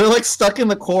 They're like stuck in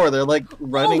the core. They're like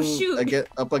running shoot.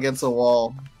 up against a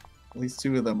wall. At least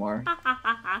two of them are.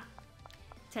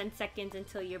 10 seconds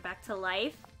until you're back to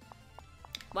life.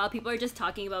 Wow, people are just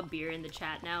talking about beer in the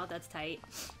chat now. That's tight.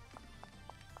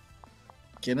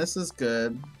 Guinness is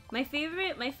good. My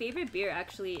favorite beer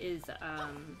actually is a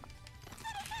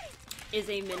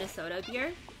Minnesota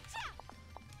beer.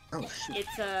 Oh shit.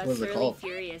 It's What is it Surly called?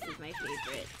 Furious is my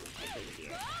favorite type of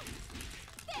beer.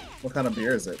 What kind of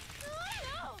beer is it?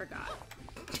 Forgot.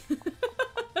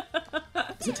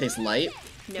 Does it taste light?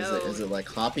 No. Is it like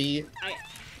hoppy? I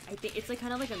think it's like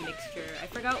kind of like a mixture. I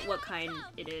forgot what kind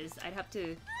it is. I'd have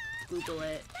to Google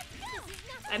it.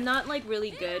 I'm not like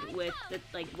really good with the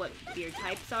like what beer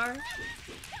types are.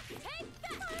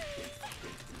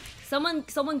 Someone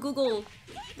Google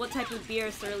what type of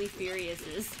beer Surly Furious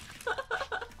is.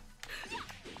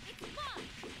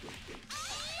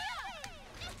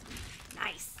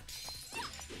 Nice.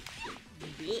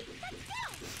 Yeah.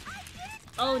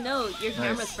 Oh no, your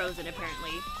camera's frozen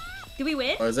apparently. Did we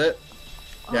win? Oh, is it?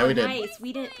 Yeah, Oh, we did. Nice.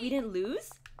 We didn't lose?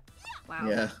 Wow.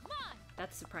 Yeah.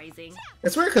 That's surprising.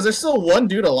 It's weird because there's still one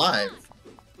dude alive.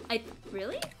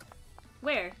 Really?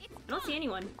 Where? I don't see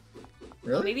anyone.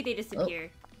 Really? Oh, maybe they disappeared.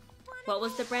 What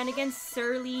was the brand again?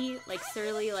 Surly, like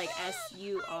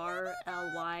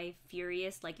S-U-R-L-Y,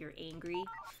 furious, like you're angry.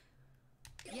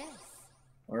 Yes.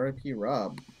 R.I.P.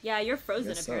 Rob. Yeah, you're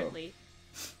frozen Guess so. apparently.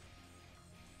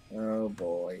 Oh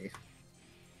boy.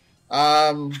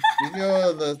 You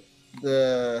go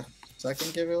the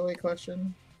second giveaway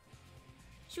question.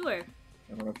 Sure. I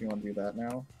don't know if you want to do that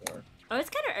now or. Oh, it's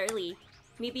kind of early.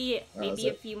 Maybe is a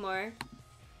it? few more.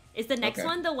 Is the next Okay.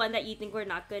 one the one that you think we're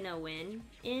not gonna win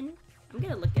in? I'm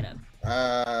gonna look it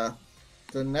up.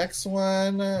 The next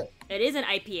one. It is an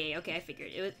IPA. Okay, I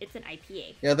figured it's an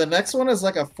IPA. Yeah, the next one is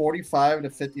like a 45 to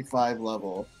 55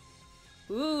 level.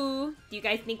 Ooh, do you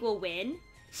guys think we'll win?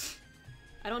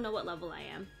 I don't know what level I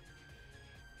am.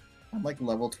 I'm like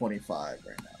level 25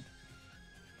 right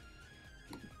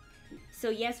now. So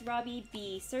yes, Robbie,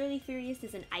 the Surly Furious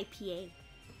is an IPA.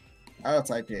 Oh, it's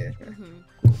IPA. Okay.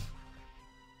 Mm-hmm.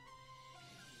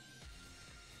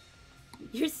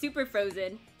 You're super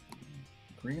frozen.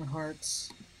 Green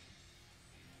hearts.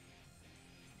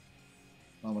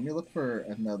 Oh, let me look for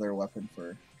another weapon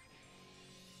for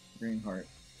green heart.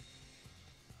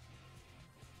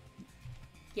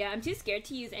 Yeah, I'm too scared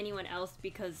to use anyone else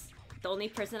because the only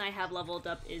person I have leveled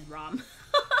up is Rom.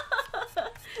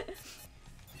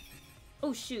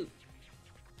 Oh shoot.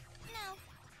 No.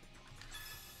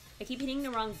 I keep hitting the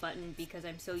wrong button because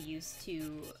I'm so used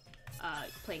to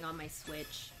playing on my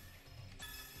Switch.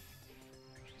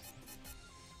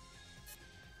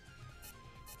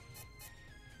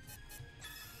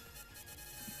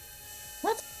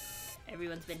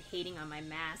 everyone's been hating on my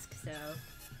mask, so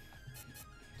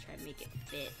try to make it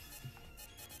fit.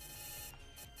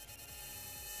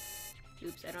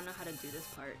 Oops, I don't know how to do this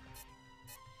part.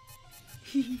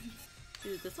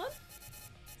 Is it this one?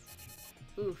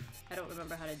 Oof, I don't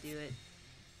remember how to do it.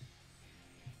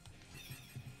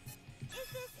 Is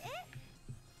this it?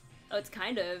 Oh, it's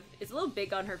kind of. It's a little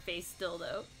big on her face still,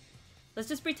 though. Let's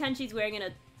just pretend she's wearing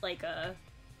a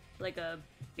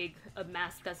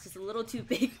mask that's just a little too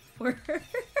big for her.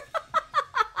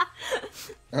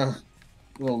 A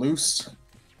little loose.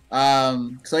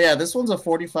 So yeah, this one's a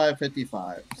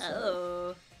 45-55. So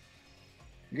Oh.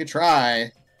 you could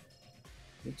try.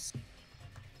 Oops.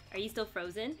 Are you still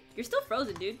frozen? You're still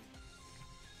frozen, dude.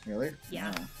 Really?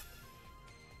 Yeah. Oh.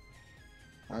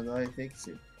 How do I fix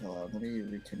it? Hold on, let me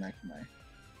reconnect my...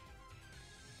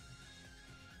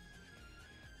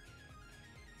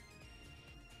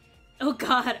 Oh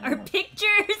god, our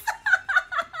pictures!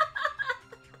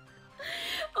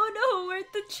 Oh no, where'd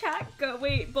the chat go?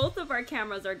 Wait, both of our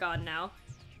cameras are gone now.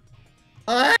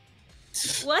 What?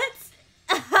 What?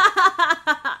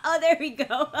 Oh, there we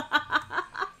go.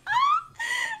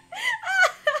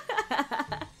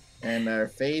 And our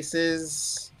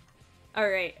faces...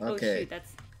 Alright, oh Okay. shoot,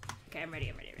 that's... Okay, I'm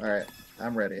ready. Alright,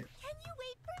 I'm ready. Can you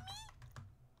wait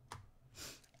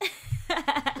for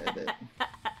me? Did it.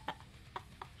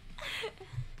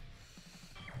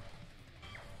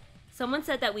 Someone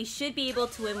said that we should be able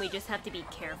to win, we just have to be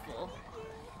careful.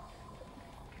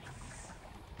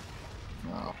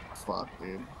 Oh, fuck,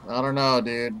 dude. I don't know,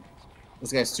 dude.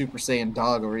 This guy's Super Saiyan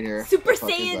Dog over here. Super What the fuck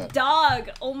is Saiyan that?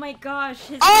 Dog! Oh my gosh.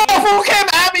 His Oh, name- who came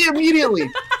at me immediately?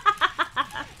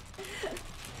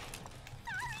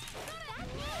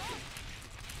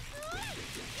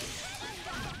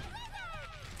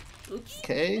 Oops,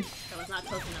 Okay. that was not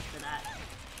close enough for that.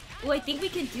 Oh, I think we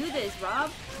can do this,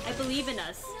 Rob. I believe in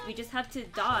us. We just have to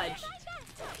dodge.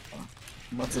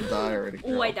 I'm about to die already,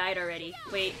 girl. Oh, I died already.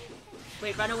 Wait,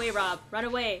 run away, Rob. Run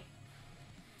away.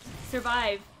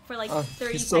 Survive for like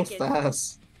 30 he's so seconds.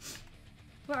 fast.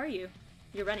 Where are you?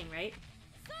 You're running, right?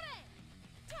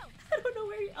 I don't know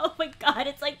where you... Oh my god,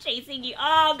 it's like chasing you.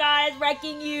 Oh god, it's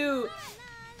wrecking you.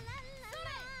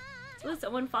 Oh,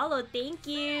 someone followed. Thank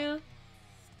you.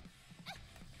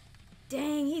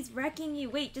 Dang, he's wrecking you.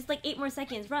 Wait, just like 8 more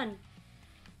seconds. Run.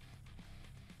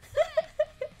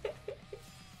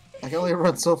 I can only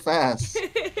run so fast.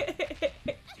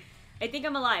 I think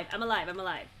I'm alive. I'm alive.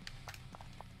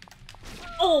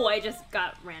 Oh, I just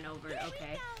got ran over.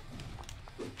 Okay.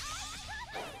 Oops.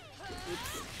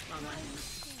 Wrong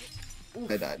one.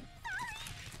 Oof. I died.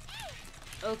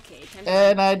 Okay, time to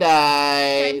And run. I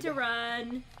died. Time to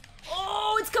run.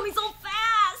 Oh, it's coming so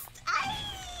fast! Aye!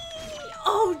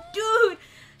 Oh, dude!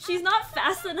 She's not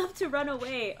fast enough to run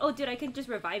away. Oh, dude, I can just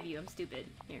revive you. I'm stupid.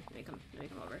 Here, let me come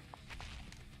over.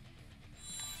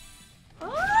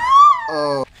 Oh!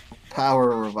 Oh, power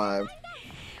revive.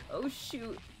 Oh,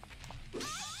 shoot.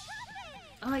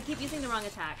 Oh, I keep using the wrong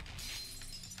attack.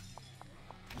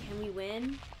 Can we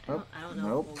win? Nope. I don't know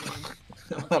Nope. if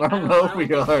we'll win. I don't know if we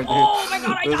are, dude. Oh my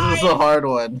god, I This died! is a hard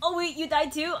one. Oh wait, you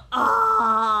died too?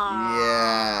 Ah.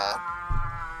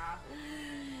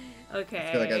 Yeah. Okay.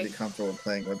 I feel like I'd be comfortable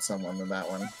playing with someone in that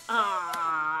one.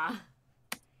 Ah.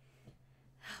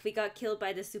 We got killed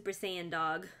by the Super Saiyan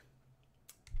dog.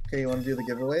 Okay, you want to do the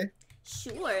giveaway?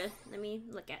 Sure. Let me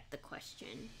look at the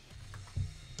question.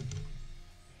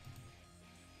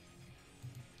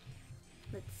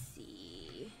 Let's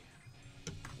see.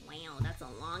 Wow, that's a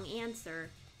long answer.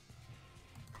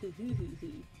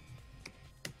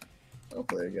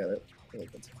 Hopefully I get it. I feel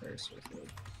like that's a fair source.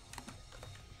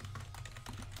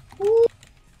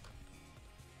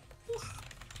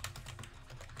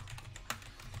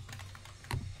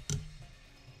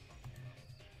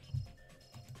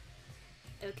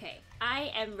 Okay,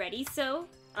 I am ready. So,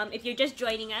 if you're just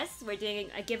joining us, we're doing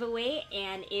a giveaway,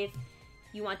 and if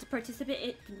you want to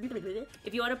participate,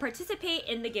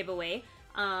 in the giveaway,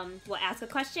 we'll ask a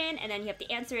question, and then you have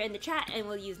to answer it in the chat, and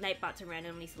we'll use Nightbot to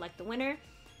randomly select the winner.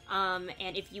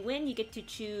 And if you win, you get to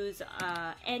choose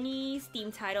any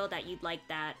Steam title that you'd like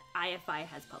that IFI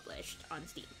has published on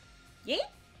Steam. Yeah?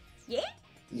 Yeah?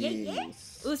 Yeah, yeah?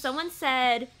 Yes. Ooh, someone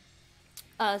said,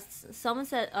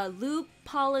 Lou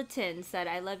Politan said,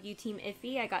 I love you, Team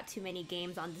Iffy. I got too many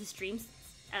games on the streams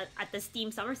at the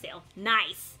Steam summer sale.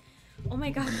 Nice. Oh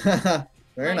my god.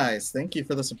 Very nice. Thank you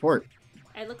for the support.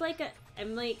 I look like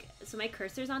so my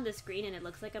cursor's on the screen and it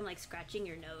looks like I'm like scratching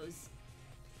your nose.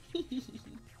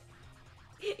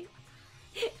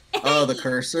 Oh, the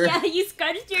cursor? Yeah, you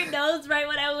scratched your nose right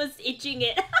when I was itching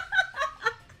it.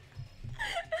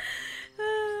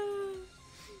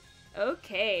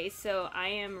 Okay, so I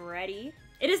am ready.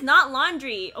 It is not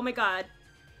laundry. Oh my god.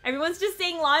 Everyone's just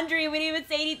saying laundry. We didn't even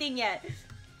say anything yet.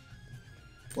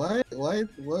 What?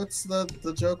 What's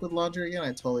the joke with laundry again? I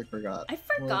totally forgot. I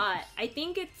forgot. What? I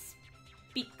think it's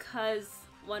because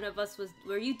one of us was...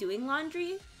 Were you doing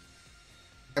laundry?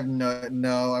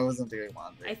 No, I wasn't doing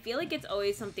laundry. I feel like it's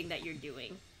always something that you're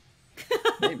doing.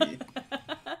 Maybe.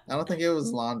 I don't think it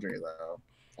was laundry, though.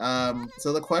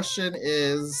 So the question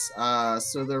is,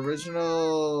 so the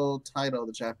original title,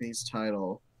 the Japanese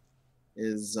title,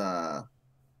 is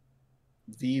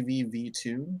VVV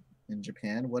in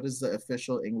Japan. What is the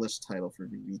official English title for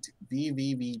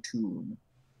VVV Tune?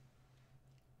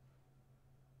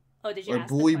 Oh, did you ask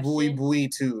Bui the Bui question? Bui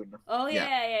Tune. Oh,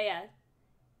 yeah.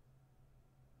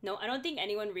 No, I don't think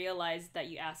anyone realized that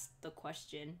you asked the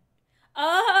question.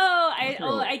 Oh,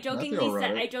 I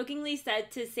jokingly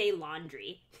said to say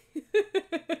laundry.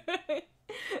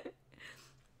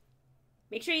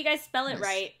 Make sure you guys spell it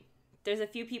right. There's a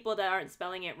few people that aren't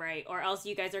spelling it right, or else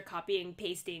you guys are copying and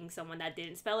pasting someone that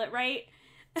didn't spell it right.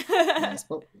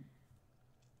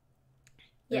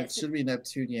 It should be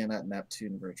Neptunia, not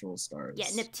Neptune Virtual Stars. Yeah,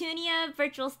 Neptunia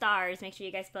Virtual Stars. Make sure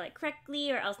you guys spell it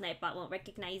correctly, or else Nightbot won't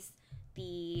recognize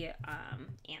the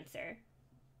answer.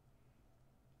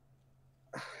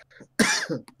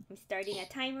 I'm starting a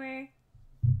timer.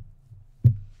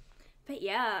 But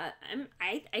yeah, I'm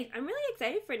really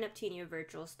excited for Neptunia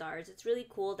Virtual Stars. It's really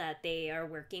cool that they are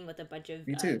working with a bunch of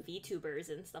VTubers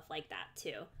and stuff like that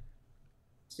too.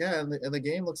 Yeah, and the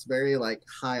game looks very like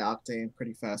high octane,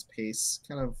 pretty fast paced,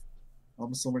 kind of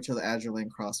almost similar to the Azure Lane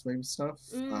Crosswave stuff.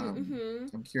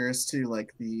 I'm curious to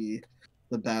like the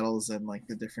battles and like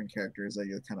the different characters that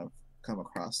you kind of come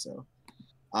across. So,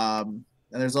 and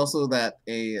there's also that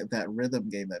rhythm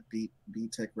game, that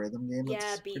beat-tech rhythm game. Yeah,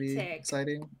 that's pretty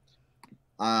exciting.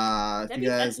 If you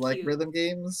guys like rhythm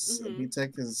games,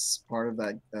 beat-tech is part of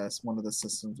that. One of the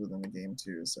systems within the game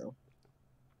too. So,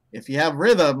 if you have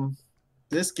rhythm,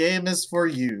 this game is for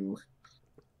you.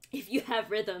 If you have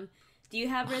rhythm. Do you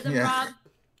have rhythm, Rob?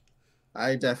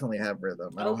 I definitely have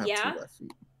rhythm. I don't have 2 left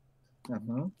feet.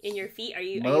 In your feet? Are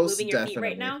you moving your feet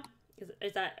right now?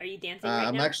 Are you dancing right now?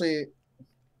 I'm actually...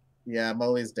 Yeah, I'm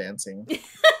always dancing.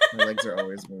 My legs are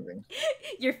always moving.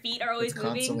 Your feet are always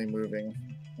moving? Constantly moving.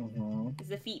 Is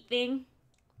the feet thing?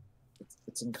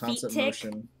 It's in constant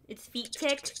motion. It's feet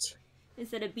tick.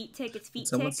 Instead of beat tick, it's feet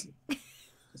tick.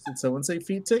 Did someone say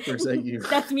feet tick, or is that you?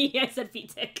 That's me. I said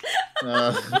feet tick.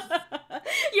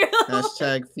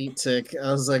 Hashtag feet tick.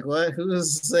 I was like, what? Who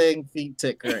is saying feet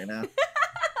tick right now?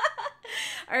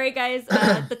 All right, guys.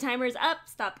 The timer's up.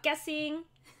 Stop guessing.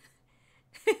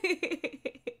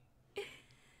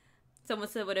 Someone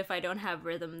said, what if I don't have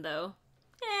rhythm, though?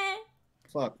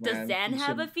 Fuck, man. Does Zan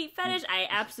have a feet fetish? I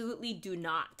absolutely do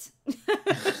not.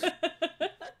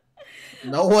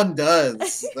 No one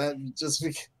does. That just...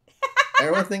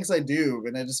 Everyone thinks I do,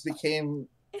 and I just became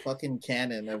fucking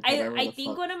canon of whatever I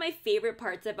think one of my favorite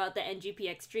parts about the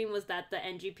NGPX stream was that the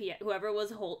NGPX, whoever was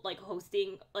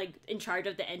hosting, like in charge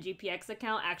of the NGPX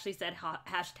account, actually said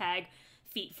hashtag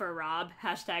feet for Rob,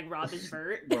 hashtag Rob is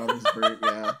Vert. Rob is Vert,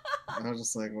 yeah. I was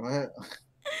just like, what?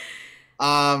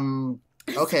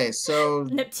 Okay, so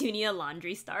Neptunia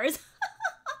Laundry Stars.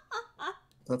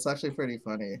 That's actually pretty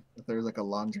funny. If there's like a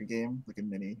laundry game, like a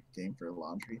mini game for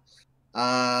laundry.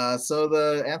 So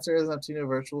the answer is Neptunia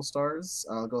Virtual Stars.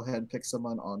 I'll go ahead and pick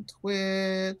someone on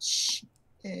Twitch.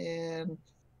 And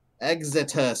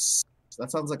Exitus.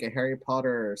 That sounds like a Harry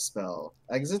Potter spell.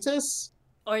 Exitus?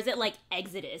 Or is it like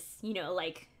Exodus? You know,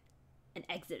 like an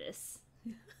Exodus.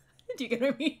 Do you get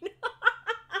what I mean?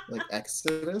 Like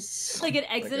Exodus? Like an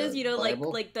Exodus, like you know,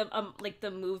 Bible? like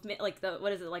the movement, like the,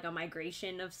 what is it, like a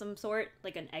migration of some sort?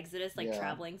 Like an Exodus, like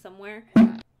traveling somewhere.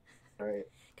 Right.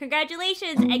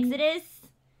 Congratulations, Exodus!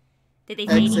 Did they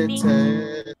say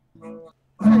anything? Ooh,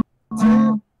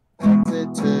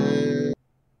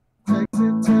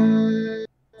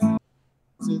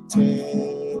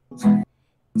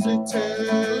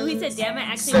 he said, damn it, I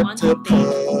actually want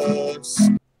something.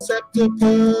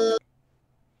 Septipus,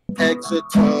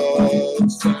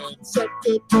 Exitus,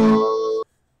 Septipus.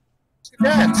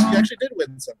 Congrats, you actually did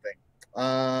win something.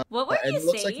 What were you saying? It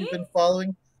looks like you've been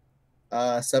following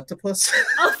Septipus.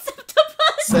 Oh, Septipus!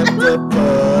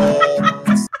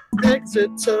 Septipus,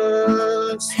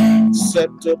 Exitus,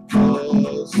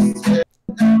 Septipus,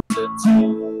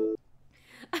 Exitus.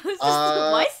 I was just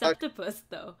why Septipus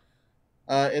though?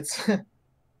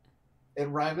 It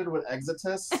rhymed with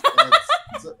Exitus.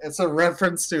 It's a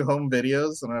reference to home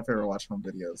videos. I don't know if you ever watch home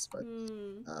videos, but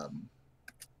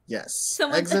yes,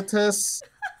 Exitus.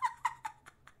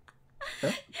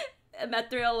 Huh?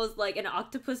 Metriel was like an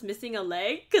octopus missing a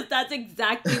leg? Because that's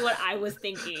exactly what I was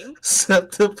thinking.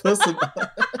 Septopus.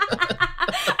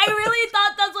 I really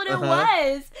thought that's what it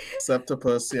was.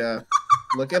 Septopus, yeah.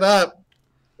 Look it up.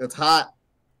 It's hot.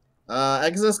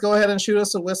 Exodus, go ahead and shoot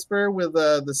us a whisper with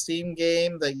the Steam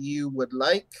game that you would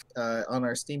like on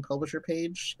our Steam publisher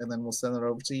page, and then we'll send it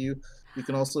over to you. You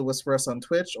can also whisper us on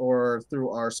Twitch or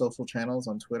through our social channels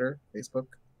on Twitter, Facebook.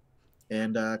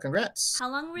 And congrats. How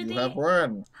long were you they? have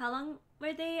won. How long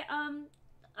were they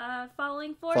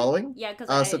following for? Following? Yeah,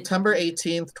 because September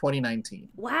 18th, 2019.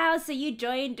 Wow, so you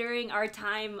joined during our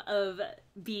time of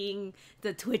being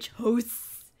the Twitch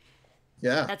hosts.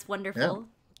 Yeah. That's wonderful. Yeah.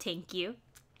 Thank you.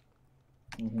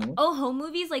 Mm-hmm. Oh, Home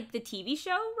Movies, like the TV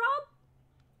show, Rob?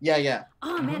 Yeah.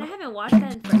 Oh man, I haven't watched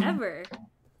that in forever.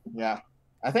 Yeah.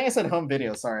 I think I said home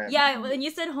video, sorry. Yeah, when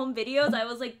you said home videos, I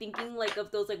was like thinking like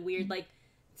of those like weird like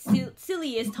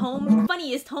silliest home,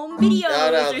 funniest home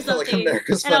videos or something. Like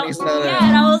America's Funniest. Yeah,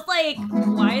 and I was like,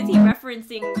 why is he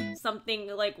referencing something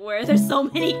like where there's so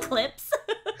many clips?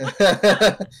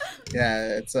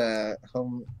 Yeah, it's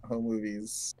home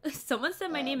movies. Someone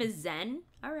said my name is Zen.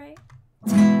 All right.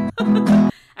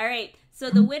 All right. So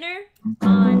the winner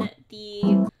on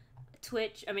the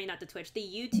Twitch, I mean not the Twitch, the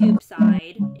YouTube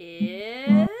side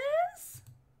is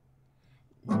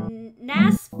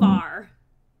NASFAR.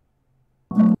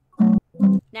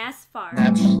 NASFAR.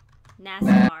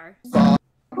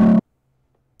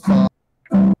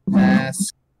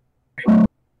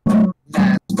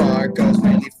 NASFAR goes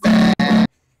really fast.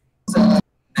 So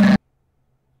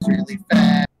really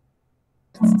fast.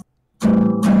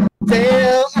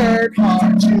 Dale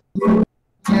Earnhardt Jr.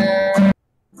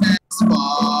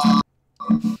 NASFAR.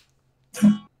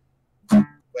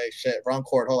 Wait, shit, wrong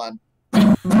chord. Hold on.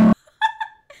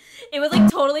 It was like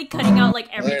totally cutting out like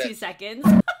every 2 seconds.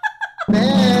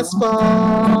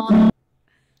 NASFAR.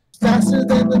 Faster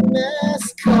than the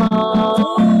NASCAR.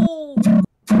 Oh.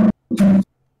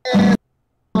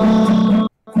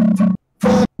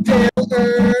 For Dale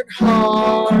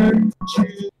Earnhardt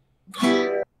Jr.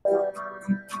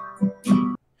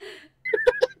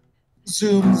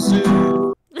 Zoom.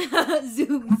 Zoom.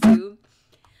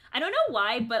 I don't know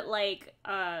why, but like,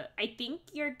 I think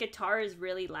your guitar is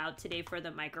really loud today for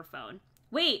the microphone.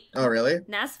 Wait. Oh, really?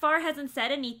 NASFAR hasn't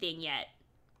said anything yet.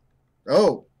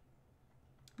 Oh.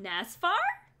 NASFAR?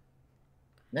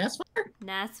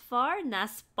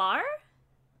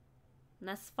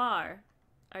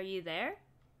 Are you there?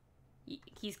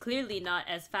 He's clearly not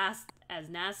as fast as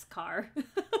NASCAR.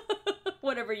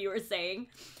 Whatever you were saying.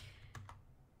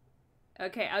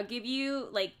 Okay, I'll give you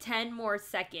like 10 more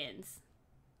seconds.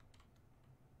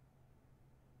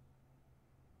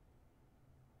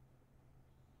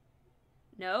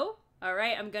 No?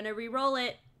 Alright, I'm gonna re-roll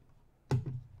it.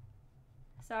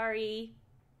 Sorry.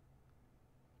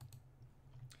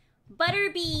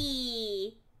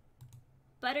 Butterbee!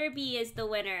 Butterbee is the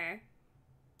winner.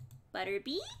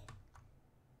 Butterbee?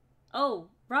 Oh,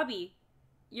 Robbie,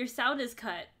 your sound is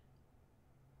cut.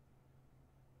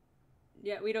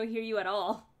 Yeah, we don't hear you at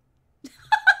all.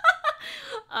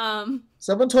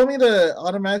 Someone told me to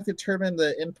automatically determine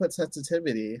the input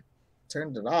sensitivity.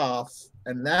 Turned it off,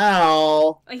 and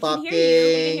now I can hear you.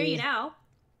 We can hear you now.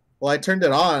 Well, I turned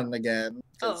it on again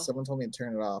because Oh. someone told me to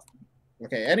turn it off.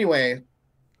 Okay. Anyway,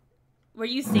 Were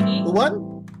you singing? who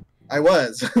won? I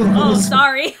was. Oh,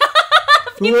 sorry.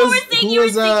 People were saying you were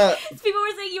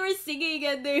singing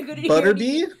and they're gonna hear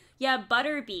Butterbee? you. Yeah,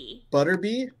 Butterbee.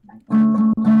 Butterbee?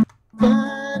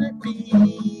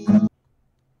 Butterbee.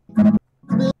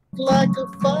 Look like a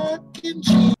fucking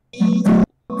cheese.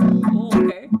 Oh,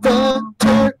 okay.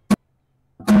 Butter.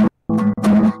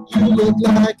 You look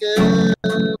like a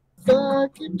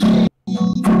fucking cheese.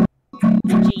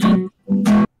 G.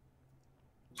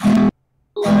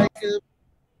 Like a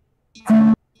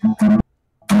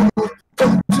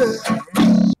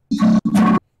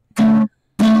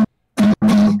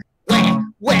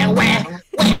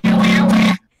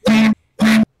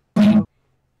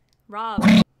Rob.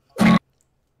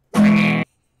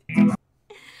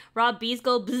 Rob, bees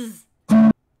go bzz.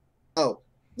 Oh.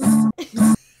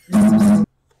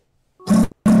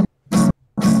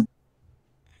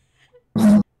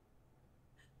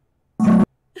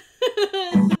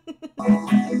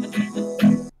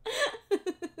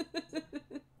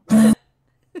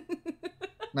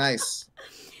 Nice.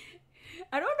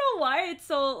 I don't know why it's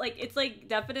so like it's like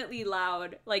definitely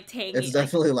loud, like tangy. It's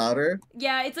definitely louder.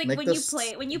 Yeah, it's like Make when this-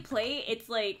 you play, it's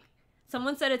like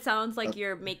someone said it sounds like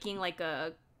you're making like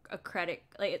a credit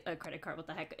card. What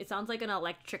the heck? It sounds like an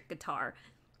electric guitar.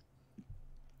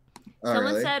 Oh,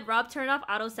 Someone really? said, Rob, turn off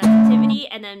auto sensitivity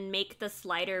and then make the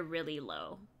slider really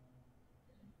low.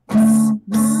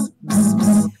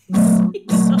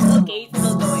 Ace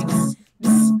still going.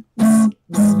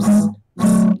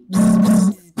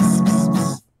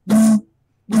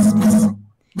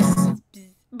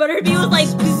 Butterbee was like.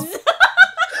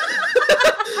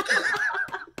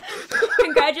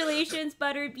 Congratulations,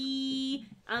 Butterbee.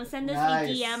 Send us a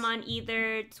DM on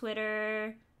either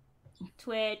Twitter,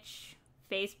 Twitch,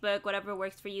 Facebook, whatever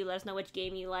works for you. Let us know which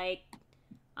game you like.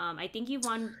 I think you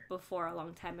won before a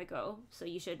long time ago, so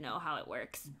you should know how it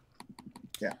works.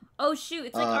 Yeah. Oh shoot,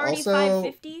 it's like already also,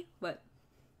 5:50. What?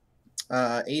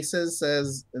 Aces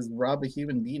says, "Is Rob a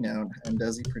human bee now? And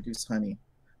does he produce honey?"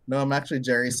 No, I'm actually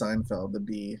Jerry Seinfeld, the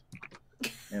bee,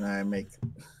 and I'm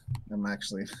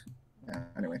actually. Yeah,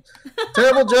 anyway,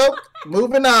 terrible joke.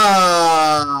 Moving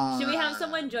on. Should we have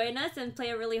someone join us and play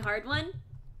a really hard one?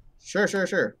 Sure.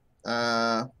 Should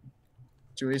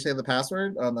we say the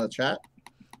password on the chat?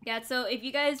 Yeah, so if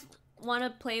you guys want to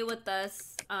play with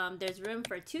us, there's room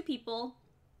for 2 people.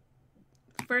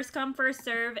 First come, first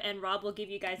serve, and Rob will give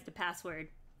you guys the password.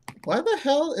 Why the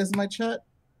hell is my chat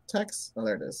text? Oh,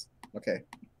 there it is. Okay.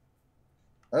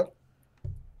 Oh.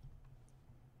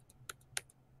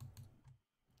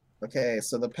 Okay,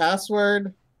 so the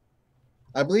password,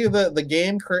 I believe that the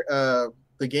game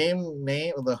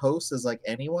name of the host is like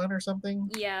anyone or something.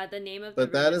 Yeah, the name of the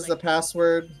But room that is like... the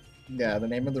password. Yeah, the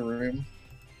name of the room.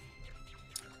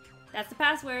 That's the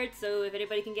password, so if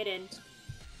anybody can get in.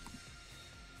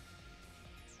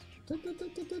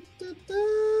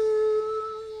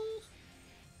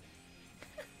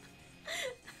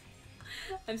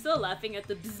 I'm still laughing at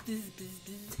the bzz,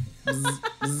 bzz,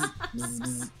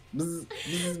 bzz,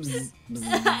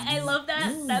 bzz. I love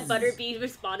that Butterbee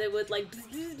responded with like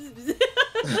bzz,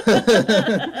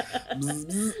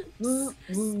 bzz,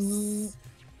 bzz.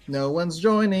 No one's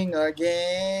joining our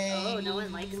game. Oh, no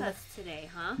one likes us today,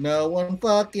 huh? No one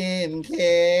fucking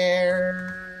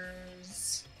cares.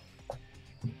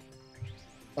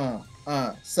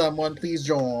 Someone please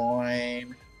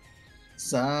join.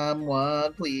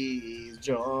 Someone please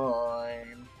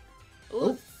join.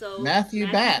 Ooh, so Matthew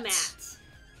Matt.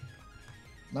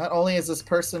 Not only is this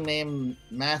person named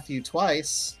Matthew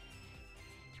twice.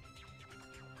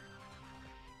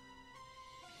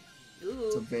 Ooh.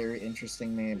 It's a very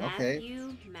interesting name.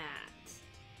 Matthew Matt.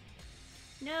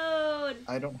 No.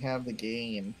 I don't have the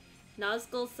game.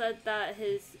 Nazgul said that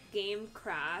his game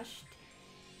crashed.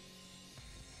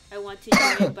 I want to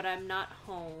join, but I'm not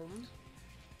home.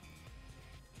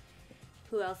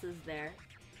 Who else is there?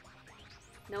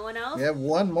 No one else? We have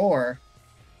one more.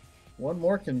 One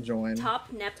more can join. Top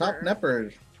Nepper. Top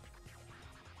Nepper.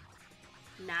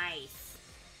 Nice.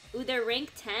 Ooh, they're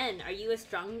rank 10. Are you a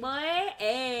strong boy?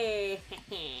 Hey.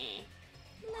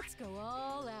 Let's go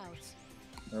all out.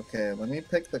 Okay, let me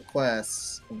pick the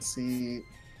quests and see.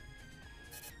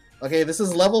 Okay, this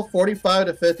is level 45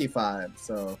 to 55,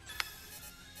 so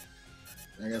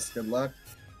I guess good luck.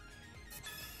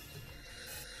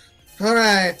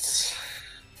 Alright.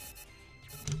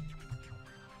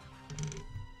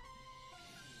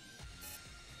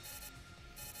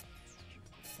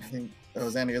 I think, oh,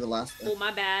 Xander, you're the last. Oh,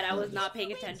 my bad. I was not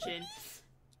paying attention.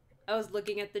 I was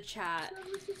looking at the chat.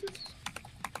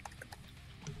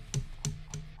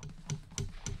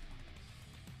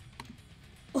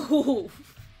 Oh.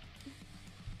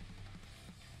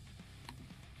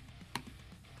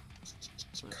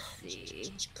 Let's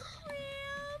see.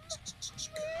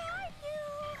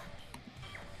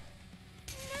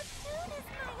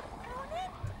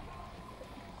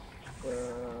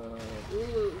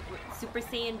 Ooh, Super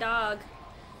Saiyan Dog.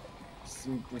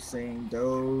 Super Saiyan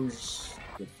Doge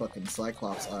with fucking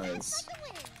Cyclops eyes.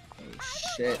 Oh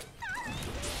shit.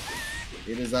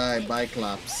 It is I,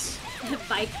 Biclops.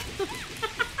 Bike.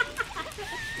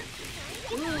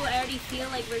 Ooh, I already feel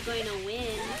like we're going to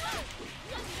win.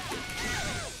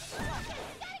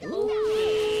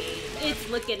 Okay. It's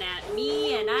looking at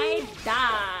me and I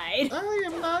died. I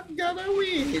am not gonna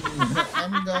win.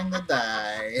 I'm going to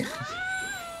die.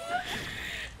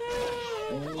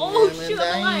 Oh shoot,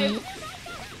 I'm alive.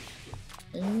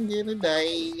 I'm gonna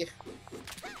die.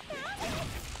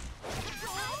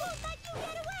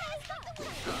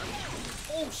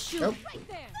 Oh shoot. Nope.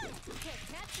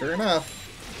 Sure enough.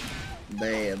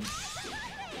 Bad.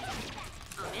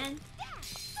 Oh man.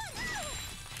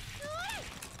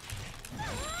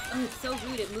 Oh, it's so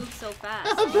rude, it moves so fast.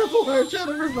 Purple Heart trying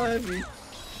to revive me.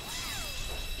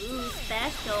 Ooh,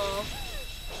 special.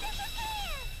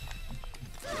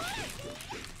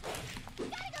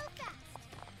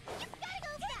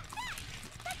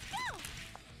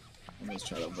 I'm just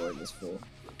trying to avoid this fool.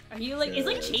 Are you like, it's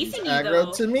like chasing you Aggro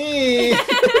though. to me!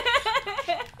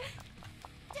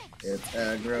 It's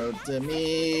aggro to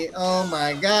me. Oh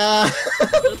my god.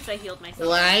 Oops, I healed myself.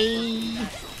 Why?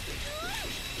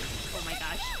 Oh my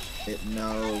gosh. It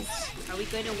knows. Are we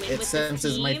going to win It with senses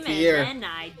this team? my fear. And then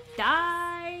I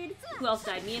died. Who else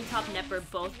died? Me and Top Nepper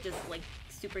both just like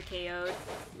super KO'd.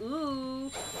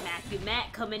 Ooh, Matthew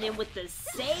Matt coming in with the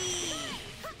save.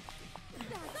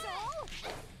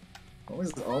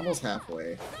 Almost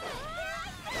halfway.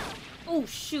 Oh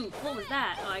shoot, what was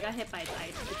that? Oh, I got hit by a ice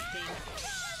thing.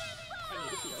 I need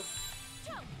to heal.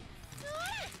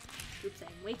 Oops,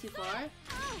 I'm way too far.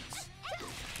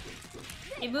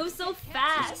 It moves so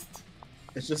fast.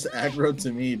 It's just aggro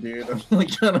to me, dude. I'm like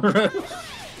trying to run.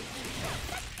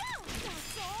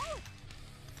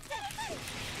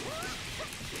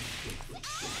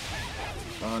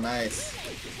 Oh, nice.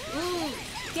 Ooh,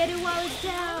 get it while it's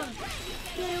down.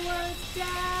 Get it while it's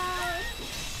down.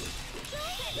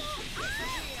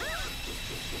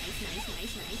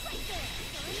 Nice.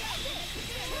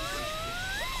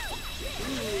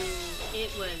 Ooh,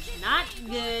 it was not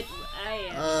good. I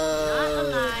am not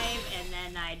alive, and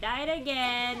then I died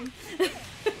again.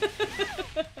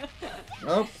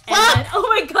 Oh, Then, oh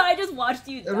my god, I just watched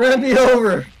you die. It ran me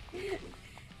over.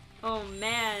 Oh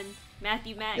man,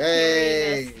 Matthew Matt Yay!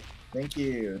 carrying us. Thank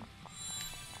you.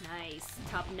 Nice,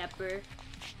 Top Nepper.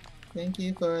 Thank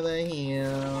you for the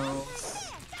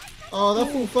heals. Oh,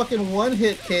 that fool fucking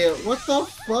one-hit KO. What the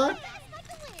fuck?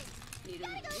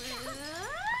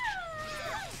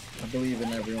 I believe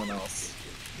in everyone else.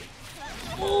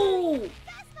 Oh!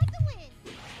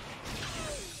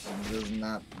 Just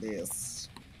not this.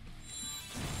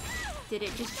 Did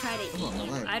it just try to eat you?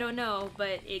 alive. I don't know,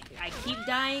 but I keep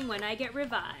dying when I get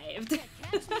revived.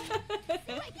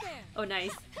 Oh,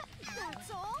 nice.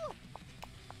 That's all.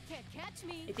 Can't catch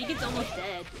me. I think it's almost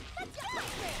dead.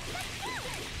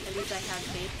 At least I have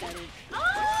faith that it... Oh!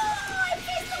 I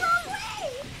faced the wrong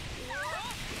way!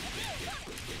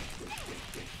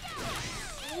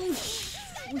 Whoosh.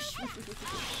 Whoosh.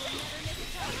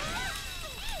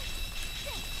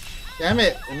 Damn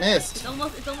it! I missed. It's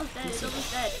almost dead. It's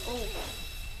almost dead. Oh.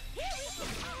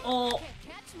 Oh.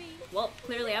 Catch me. Well,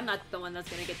 clearly I'm not the one that's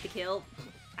gonna get the kill.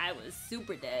 I was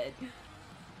super dead.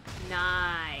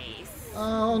 Nice.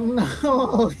 Oh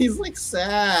no! He's like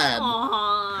sad.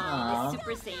 Aww.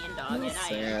 Super Saiyan dog, and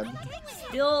Sad. I am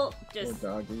still Poor just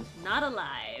doggy. not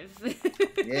alive.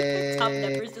 Yay. Top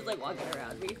Nepper's just like walking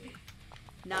around me.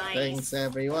 Nice. Thanks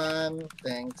everyone.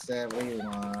 Thanks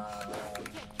everyone.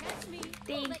 Catch me.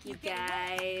 Thank you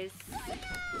guys.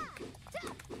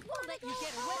 Won't let you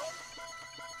get away.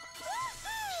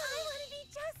 I want to be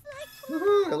just like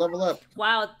Woohoo! I level up.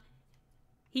 Wow.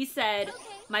 He said,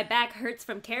 my back hurts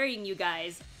from carrying you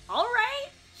guys. Alright.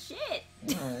 Shit.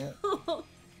 Alright.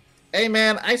 Hey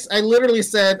man, I literally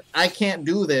said I can't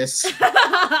do this.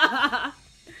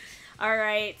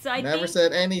 Alright, so I Never think...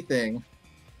 said anything.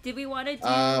 Did we want to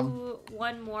do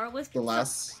one more with... The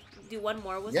last... Do one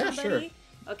more with Yeah, somebody?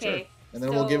 sure. Okay. Sure. And then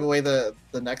we'll give away the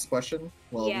next question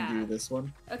while Yeah. we do this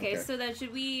one. Okay, so then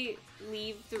should we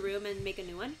leave the room and make a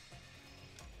new one?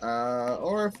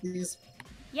 Or if these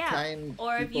Yeah. kind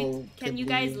Or if people you... Can could you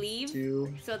guys leave?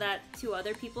 too. So that 2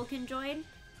 other people can join?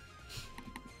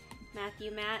 Matthew,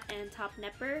 Matt, and Top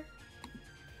Nepper.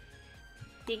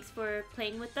 Thanks for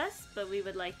playing with us, but we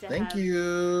would like to Thank have...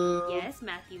 you. Yes,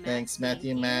 Matthew, Matt. Thanks,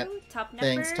 Matthew, Thank Matt. you. Top Nepper.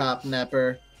 Thanks, Top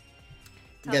Nepper.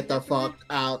 Top Get the Nepper. fuck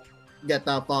out. Get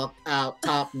the fuck out,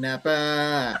 Top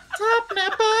Nepper. Top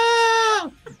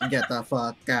Nepper. Get the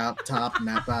fuck out, Top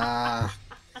Nepper.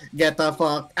 Get the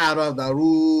fuck out of the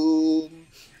room.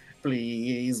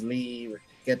 Please leave.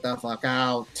 Get the fuck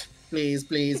out. Please,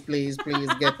 please, please,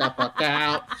 please get the fuck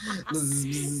out.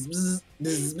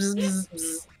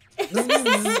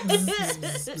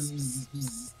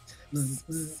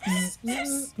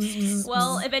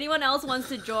 Well, if anyone else wants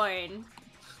to join,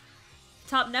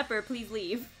 Top Nepper, please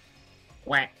leave.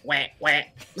 Whack, whack,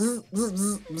 whack.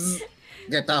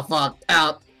 Get the fuck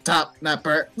out, Top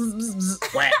Nepper.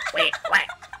 Whack, whack, whack,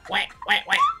 whack, whack,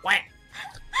 whack, whack.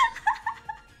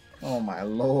 Oh my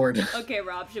lord. Okay,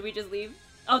 Rob, should we just leave?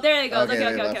 Oh, there it goes. Okay,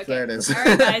 Okay. there it is.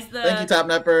 Alright, guys, Thank you, Top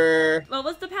Nepper. What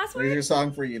was the password? Here's your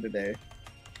song for you today.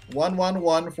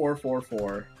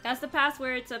 111444. That's the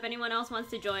password, so if anyone else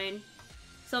wants to join.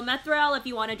 So, Methrel, if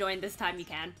you want to join this time, you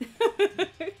can.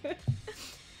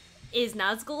 Is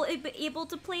Nazgul able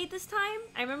to play this time?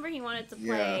 I remember he wanted to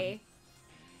play.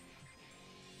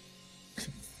 Yeah.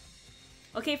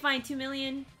 Okay, fine. 2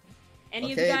 million.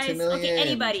 Any of you guys? 2 million. Okay,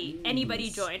 anybody. Jeez. Anybody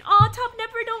join. Oh, Top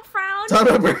Nepper, don't frown. Top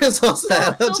Nepper is so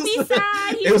sad. Don't be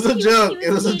sad. It was a joke. It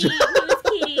was a joke. He was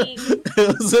kidding.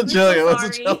 It was a joke. It was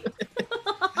a Sorry. joke.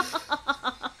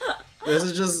 This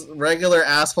is just regular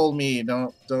asshole me.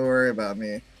 Don't worry about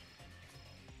me.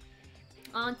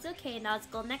 Oh, it's okay. Now let's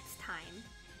go next time.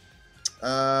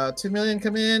 2 million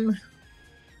come in.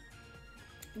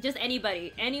 Just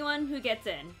anybody. Anyone who gets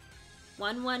in.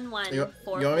 111 You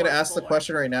want me to ask the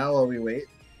question right now while we wait?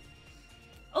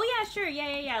 Oh yeah, sure.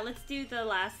 Yeah. Let's do the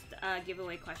last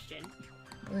giveaway question.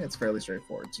 I think it's fairly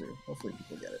straightforward too. Hopefully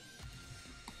people get it.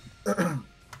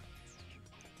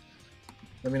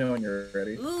 Let me know when you're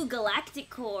ready. Ooh,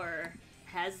 Galactic Core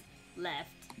has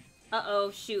left. Uh-oh,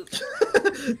 shoot.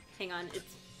 Hang on,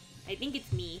 I think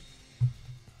it's me.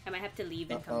 I might have to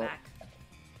leave and come back.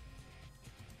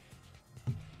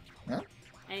 Huh?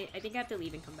 I think I have to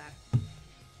leave and come back.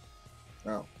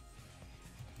 Oh.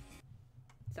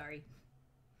 Sorry.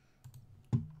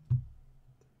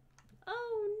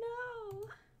 Oh no.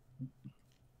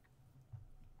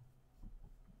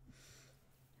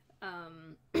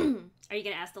 Are you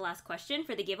gonna ask the last question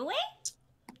for the giveaway?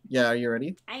 Yeah, are you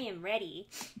ready? I am ready.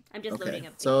 I'm just Okay, loading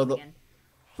up the so game again.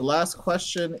 The last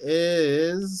question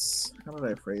is... How did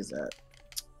I phrase that?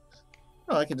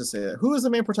 Oh, I can just say that. Who is the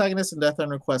main protagonist in Death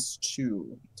End Request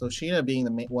 2? So Sheena being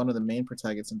one of the main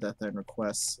protagonists in Death End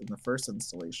Request in the first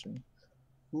installation.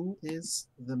 Who is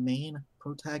the main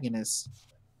protagonist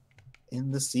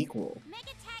in the sequel?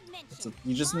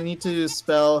 You just need to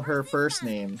spell her first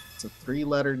name. It's a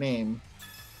 3-letter name.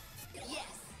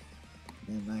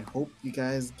 And I hope you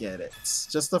guys get it.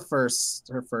 Just her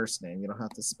first name. You don't have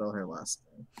to spell her last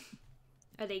name.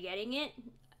 Are they getting it?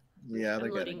 Yeah, they're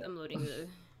getting it. I'm loading the...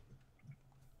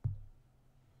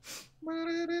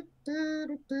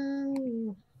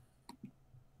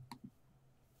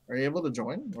 Are you able to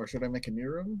join? Or should I make a new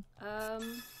room? Let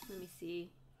me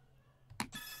see.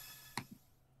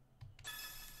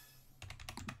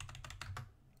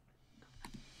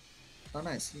 Oh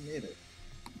nice, you made it.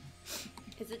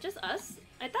 Is it just us?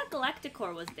 I thought Galactic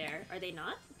Core was there. Are they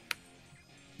not?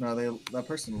 No, that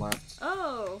person left.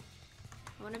 Oh.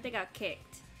 I wonder if they got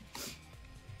kicked.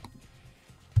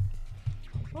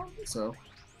 I don't think so.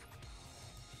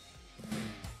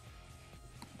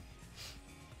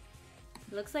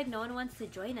 Looks like no one wants to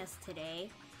join us today.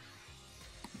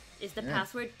 Is the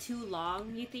password too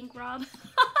long, you think, Rob?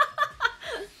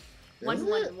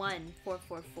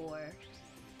 111444.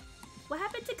 What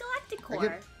happened to Galactic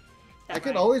Core? I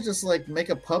could always just like make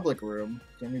a public room.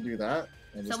 Can we do that?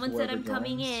 Someone said I'm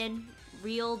coming in.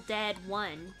 Real Dead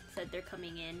 1 said they're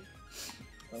coming in.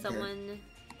 Okay. Someone...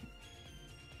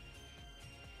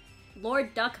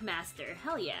 Lord Duckmaster.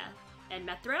 Hell yeah. And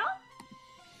Methrel?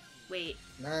 Wait.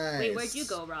 Nice. Wait, where'd you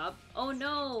go, Rob? Oh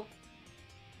no.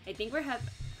 I think we're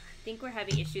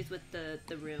having issues with the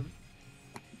room.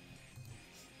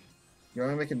 You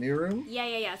want to make a new room?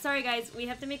 Yeah. Sorry guys, we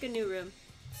have to make a new room.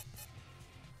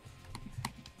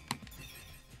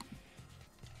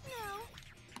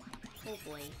 Oh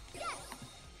boy.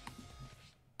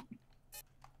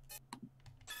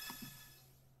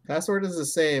 Password is the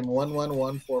same,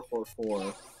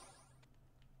 111444.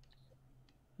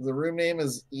 The room name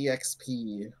is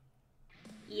EXP.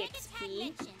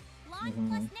 EXP?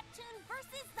 Neptune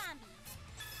versus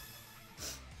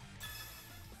zombies.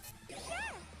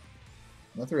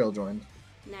 Methrel joined.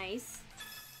 Nice.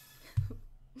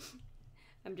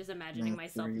 I'm just imagining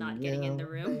myself not getting in the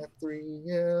room.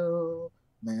 Methrel.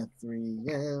 I'm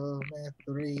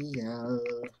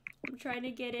trying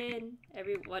to get in.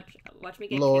 Watch me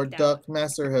get Lord kicked out.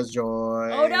 Duckmaster has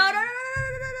joined. Oh no! That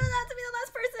has to be the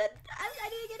last person. I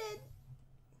need to get in.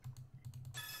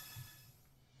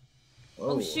 Whoa.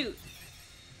 Oh shoot!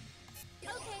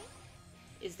 Okay.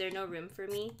 Is there no room for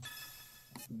me?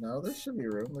 No, there should be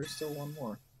room. There's still one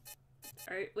more.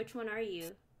 Which one are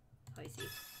you? Oh, I see.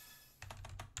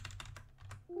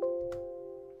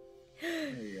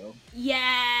 There you go.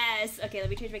 Yes! Okay, let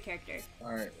me change my character.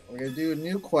 Alright, we're gonna do a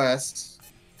new quest.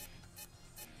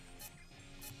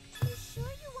 You sure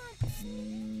you want...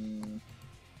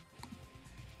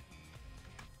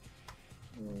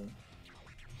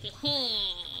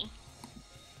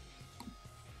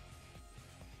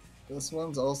 This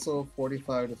one's also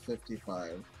 45 to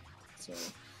 55. So,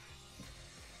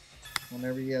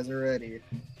 whenever you guys are ready.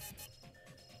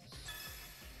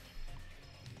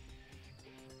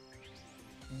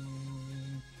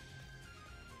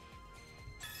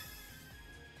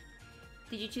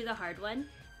 Did you choose a hard one?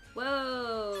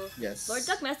 Whoa! Yes. Lord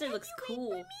Duckmaster looks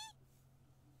cool.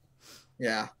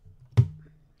 Yeah.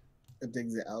 I dig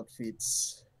the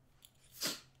outfits.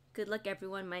 Good luck,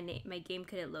 everyone. My game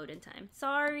couldn't load in time.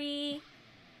 Sorry.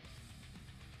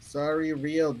 Sorry,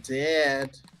 real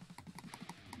dead.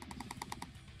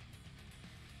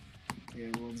 Okay,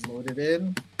 everyone's loaded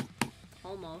in.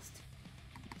 Almost.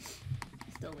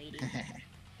 Still waiting.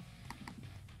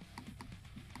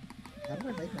 How do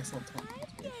I make myself talk?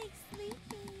 Here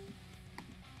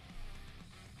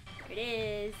it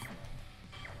is.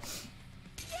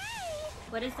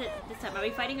 What is it this time? Are we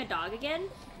fighting a dog again?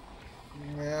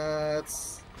 Yeah,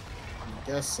 it's... I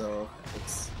guess so.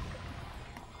 It's...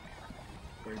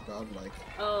 very dog-like.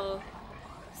 Oh.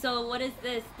 So what is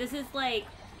this? This is like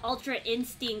Ultra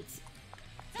Instinct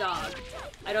dog.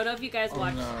 I don't know if you guys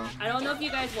watched... no. I don't know if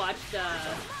you guys watched,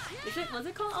 was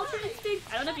it called Ultra Instinct?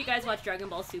 I don't know if you guys watched Dragon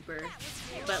Ball Super.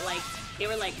 But like, they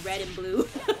were like red and blue.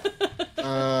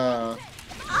 Oh,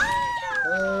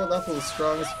 that was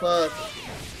strong as fuck.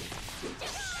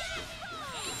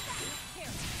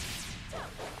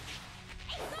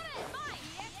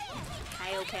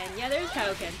 Kaioken. Yeah, there's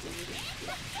Kaioken too.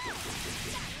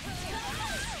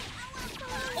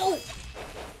 Oh!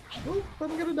 Oh,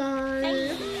 I'm gonna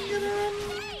die.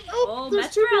 Oh,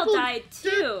 there's two Metrel people died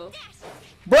too.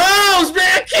 Bros,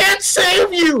 man, I can't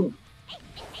save you!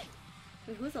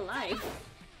 Wait, who's alive?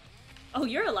 Oh,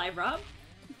 you're alive, Rob.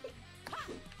 I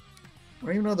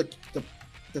don't even know the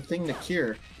thing to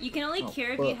cure. You can only Oh,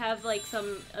 cure if fuck. you have like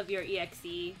some of your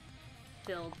EXE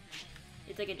filled.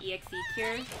 It's like an EXE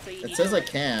cure, so you It need says to... I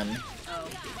can. Oh.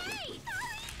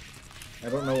 I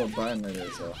don't know what button it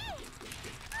is though.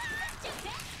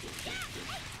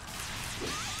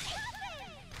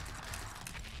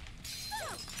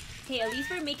 Hey, at least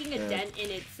we're making a Good. dent in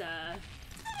its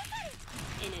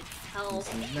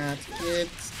health. This is not it.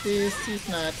 This is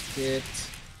not it.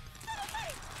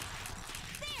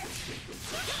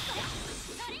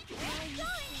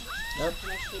 Yep. Am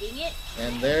I hitting it?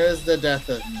 And there's the death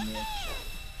of me.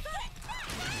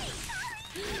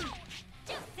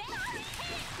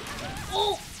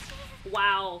 Oh!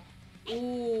 Wow.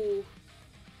 Ooh.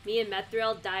 Me and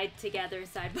Methril died together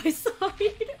side by side.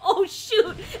 Oh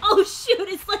shoot! Oh shoot!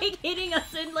 It's like hitting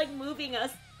us and like moving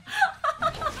us.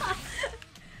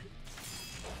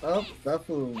 Oh, that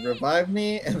fool revived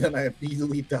me, and then I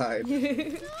immediately died.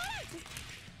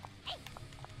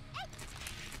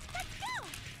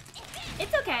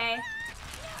 It's okay.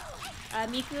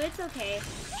 Miku, it's okay.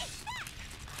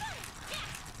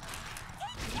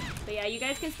 But yeah, you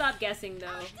guys can stop guessing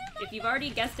though. If you've already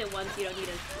guessed it once, you don't need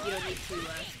to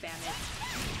spam it.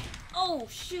 Oh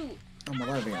shoot! I'm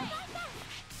alive again.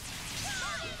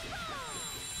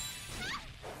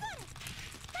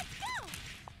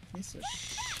 Piece of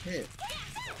shit.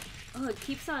 Oh, it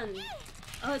keeps on.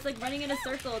 Oh, it's like running in a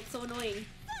circle. It's so annoying.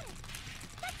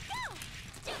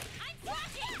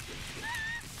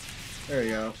 There we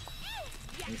go.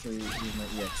 Usually use my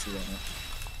EXE on it.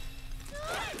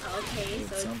 Okay, Did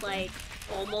so it's something. like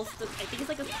almost. I think it's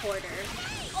like a quarter.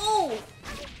 Oh!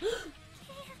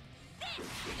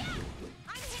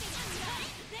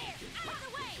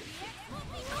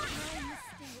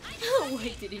 Why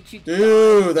didn't you?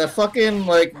 Dude, that fucking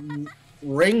like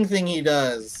ring thing he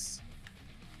does.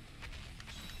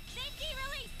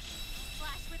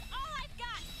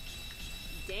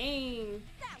 Dang.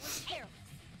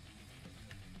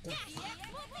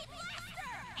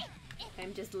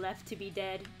 I'm just left to be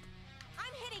dead.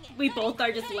 We both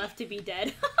are just left to be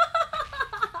dead.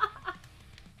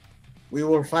 We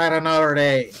will fight another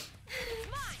day.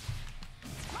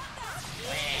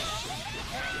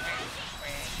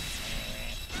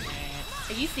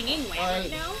 Are you singing Wham right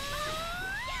now?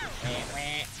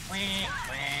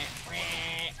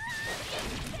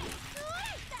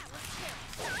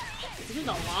 This is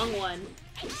a long one.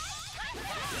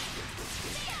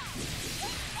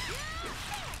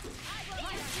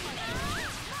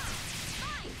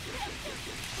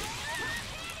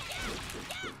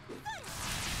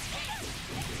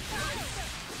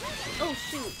 Oh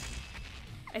shoot.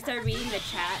 I started reading the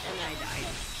chat and then I died.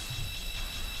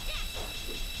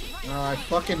 Oh, I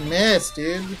fucking missed,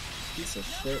 dude. Piece of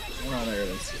shit. Oh, there it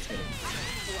is. It's hitting.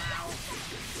 Wow.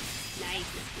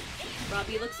 Nice. Rob,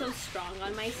 you look so strong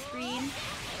on my screen.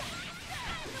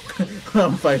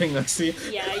 I'm fighting Lexi.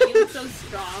 Yeah, you look so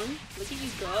strong. Look at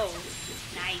you go.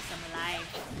 Nice, I'm alive.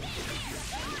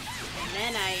 And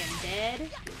then I am dead.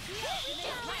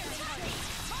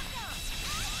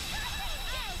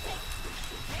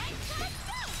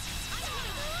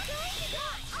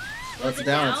 Oh, it's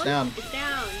down, it's down. It's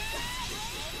down.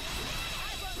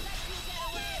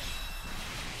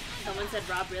 Someone said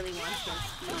Rob really wants to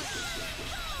speak.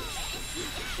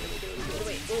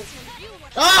 Wait, oh.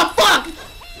 Oh, fuck!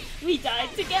 We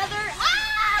died together!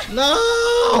 Ah!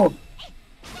 No!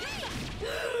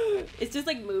 It's just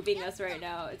like moving us right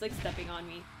now. It's like stepping on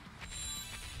me.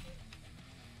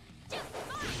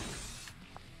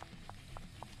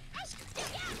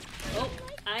 Oh,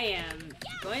 I am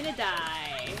going to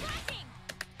die.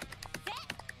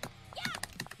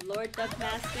 Lord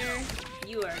Duckmaster,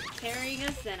 you are carrying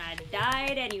us and I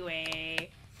died anyway.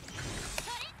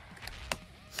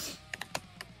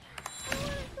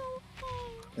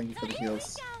 Thank you for the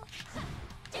heals.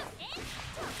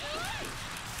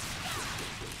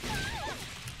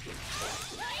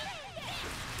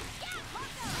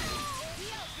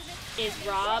 Is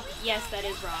Rob? Yes, that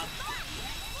is Rob.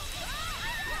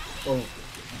 Oh.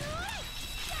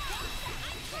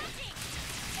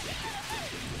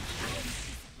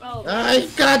 Oh. Ay,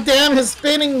 goddamn his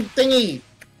spinning thingy!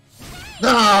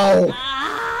 No!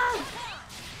 Ah!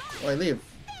 Oh, I leave.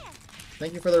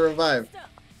 Thank you for the revive.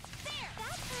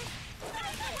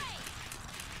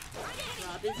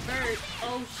 Rob is hurt.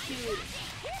 Oh shoot.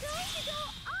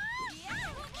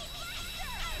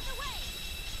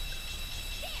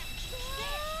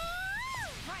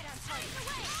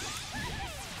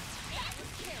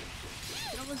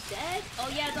 Is it almost dead? Oh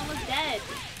yeah, it's almost dead.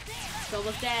 It's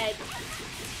almost dead.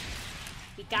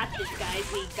 We got this,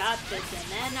 guys. We got this.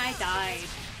 And then I died.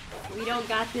 We don't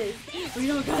got this. We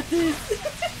don't got this.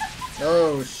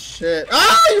 Oh shit.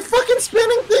 Ah, you fucking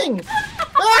spinning thing!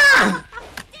 Ah!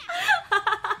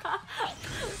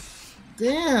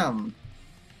 Damn.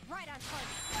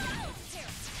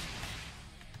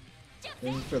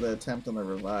 Thank you for the attempt on the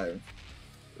revive.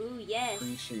 Ooh, yes.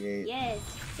 Appreciate. Yes.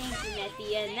 Thank you,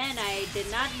 Nettie. And then I did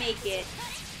not make it.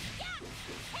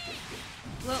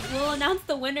 We'll announce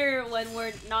the winner when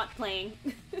we're not playing.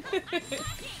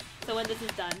 So when this is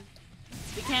done.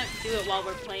 We can't do it while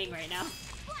we're playing right now.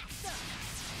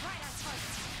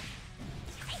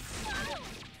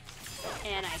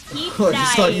 And I keep Oh, I dying.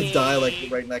 just saw you die like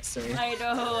right next to me. I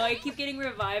know. I keep getting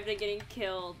revived and getting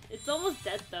killed. It's almost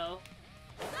dead though.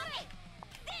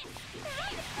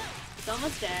 It's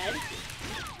almost dead.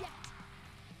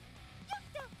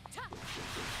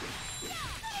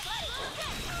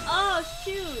 Oh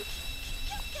shoot!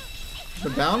 The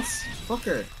bounce?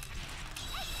 Fucker.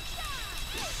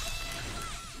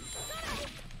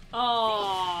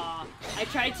 Oh, I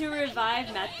tried to revive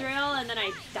Methril and then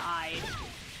I died.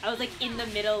 I was like in the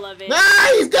middle of it.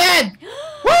 Ah, he's dead!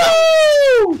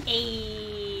 Woo!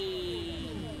 Ayy.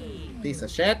 Piece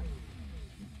of shit.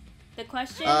 The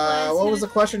question was what was the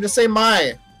question? Just say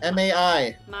my.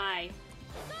 M-A-I. My.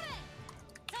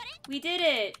 We did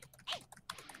it!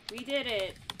 We did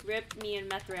it. Rip me and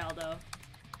Methril though.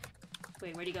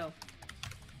 Wait, where'd he go?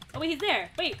 Oh wait, he's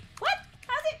there! Wait, what?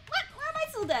 How's it? What? Why am I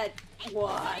still dead?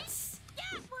 What?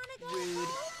 Rude.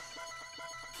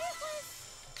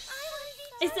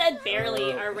 It said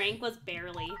barely. Our rank was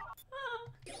barely.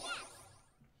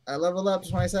 I leveled up to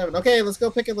 27. Okay, let's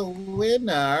go pick the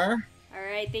winner.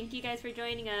 Alright, thank you guys for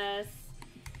joining us.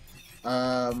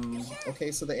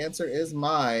 Okay, so the answer is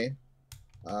my.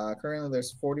 Currently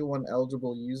there's 41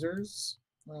 eligible users.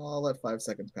 Well, I'll let 5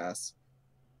 seconds pass.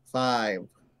 5,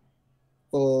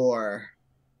 4,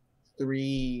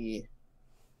 3,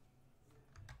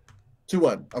 2,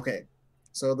 1. Okay,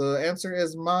 so the answer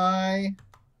is my,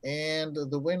 and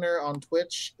the winner on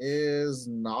Twitch is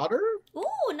Nodder. Ooh,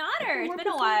 Nodder! It's been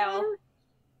a while.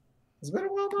 It's been a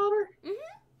while, Nodder?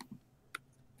 Mm-hmm.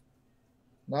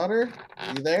 Nodder,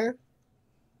 are you there?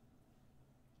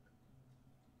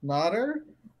 Nodder?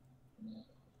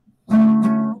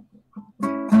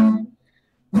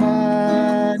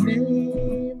 My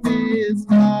name is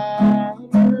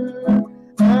Nodder.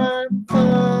 I'm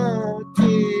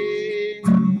fucking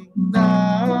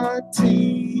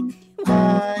naughty.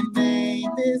 My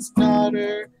name is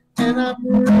Nodder, and I'm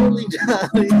really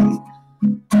jolly.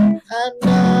 I'm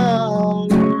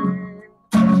Nodder.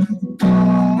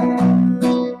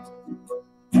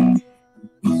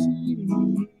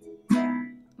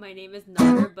 My name is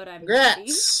Nodder, but I'm Congrats! naughty.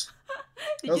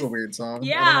 That was a weird song.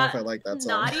 Yeah. I don't know if I like that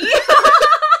song. Naughty?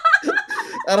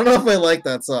 I don't know if I like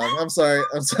that song. I'm sorry.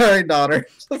 I'm sorry, Nodder.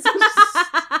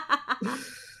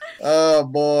 Oh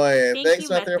boy. Thanks,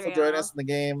 Mether, for joining us in the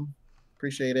game.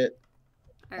 Appreciate it.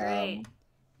 Alright.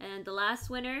 And the last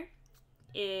winner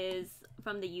is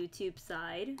from the YouTube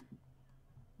side.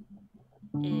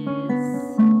 Is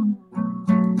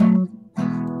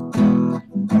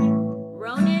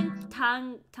Ronan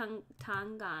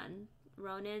Tangan.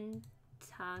 Ronan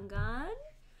Tangan?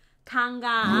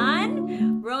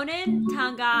 Tangan? Ronan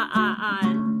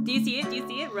Tangaan. Do you see it? Do you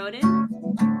see it, Ronan?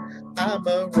 I'm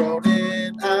a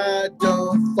Ronin. I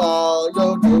don't follow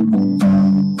no rules.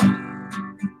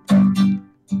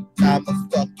 I'm a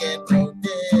fucking Ronin.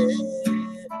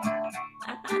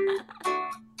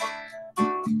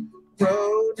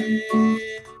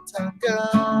 Ronin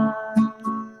Tangan.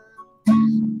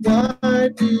 Why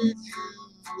did you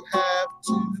have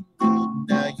to?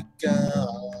 Now you're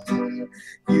gone.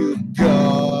 You're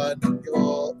gone.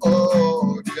 You're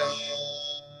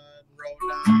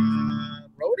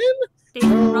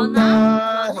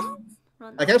Ronan?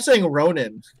 I kept saying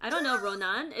Ronan. I don't know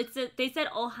Ronan. They said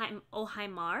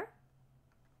Ohaimar.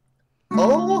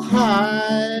 Oh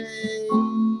hi,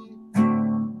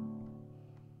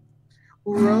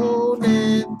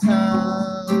 Ronan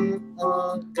Town.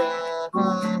 Oh God.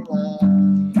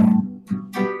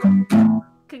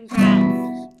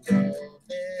 Congrats.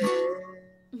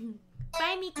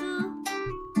 Bye, Miku.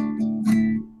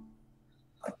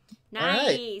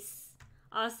 Nice.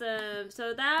 Awesome.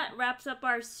 So that wraps up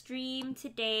our stream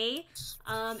today.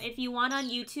 If you want on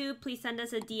YouTube, please send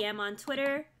us a DM on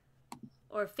Twitter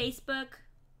or Facebook.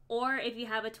 Or if you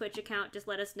have a Twitch account, just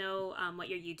let us know what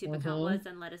your YouTube account was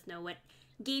and let us know what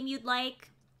game you'd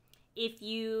like. If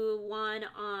you want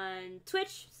on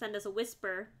Twitch, send us a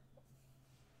whisper.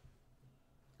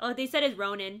 Oh, they said it's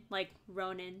Ronan. Like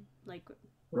Ronan.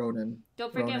 Ronan.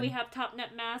 Don't forget we have Top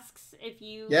Net masks. If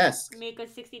you make a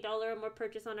 $60 or more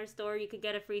purchase on our store, you could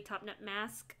get a free Top Net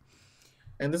mask.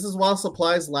 And this is while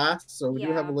supplies last, so we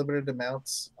do have a limited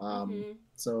amounts.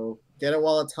 So get it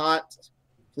while it's hot,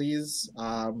 please.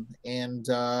 And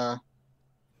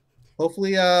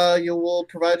hopefully you will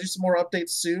provide you some more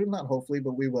updates soon. Not hopefully,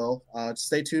 but we will.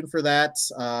 Stay tuned for that.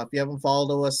 If you haven't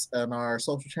followed us on our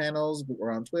social channels,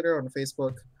 we're on Twitter, on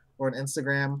Facebook, or on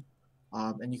Instagram.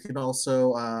 And you can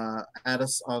also add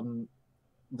us on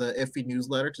the Iffy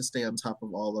newsletter to stay on top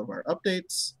of all of our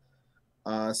updates.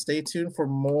 Stay tuned for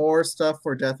more stuff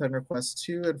for Death End Request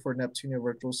 2 and for Neptunia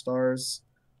Virtual Stars.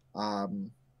 Yeah,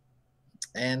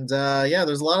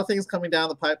 there's a lot of things coming down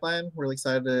the pipeline. Really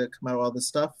excited to come out with all this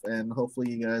stuff, and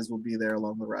hopefully you guys will be there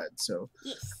along the ride. So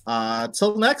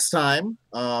till next time,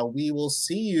 we will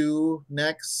see you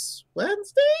next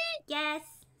Wednesday. Yes,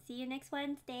 see you next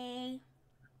Wednesday.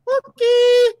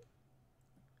 Okay.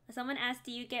 Someone asked,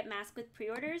 do you get masks with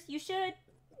pre-orders? You should.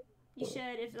 You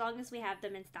should, as long as we have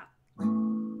them in stock.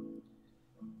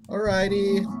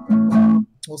 Alrighty.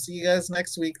 We'll see you guys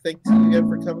next week. Thank you again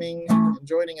for coming and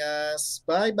joining us.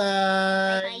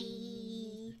 Bye-bye.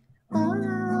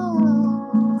 Bye-bye.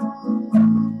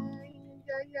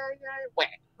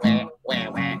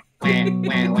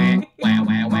 Bye.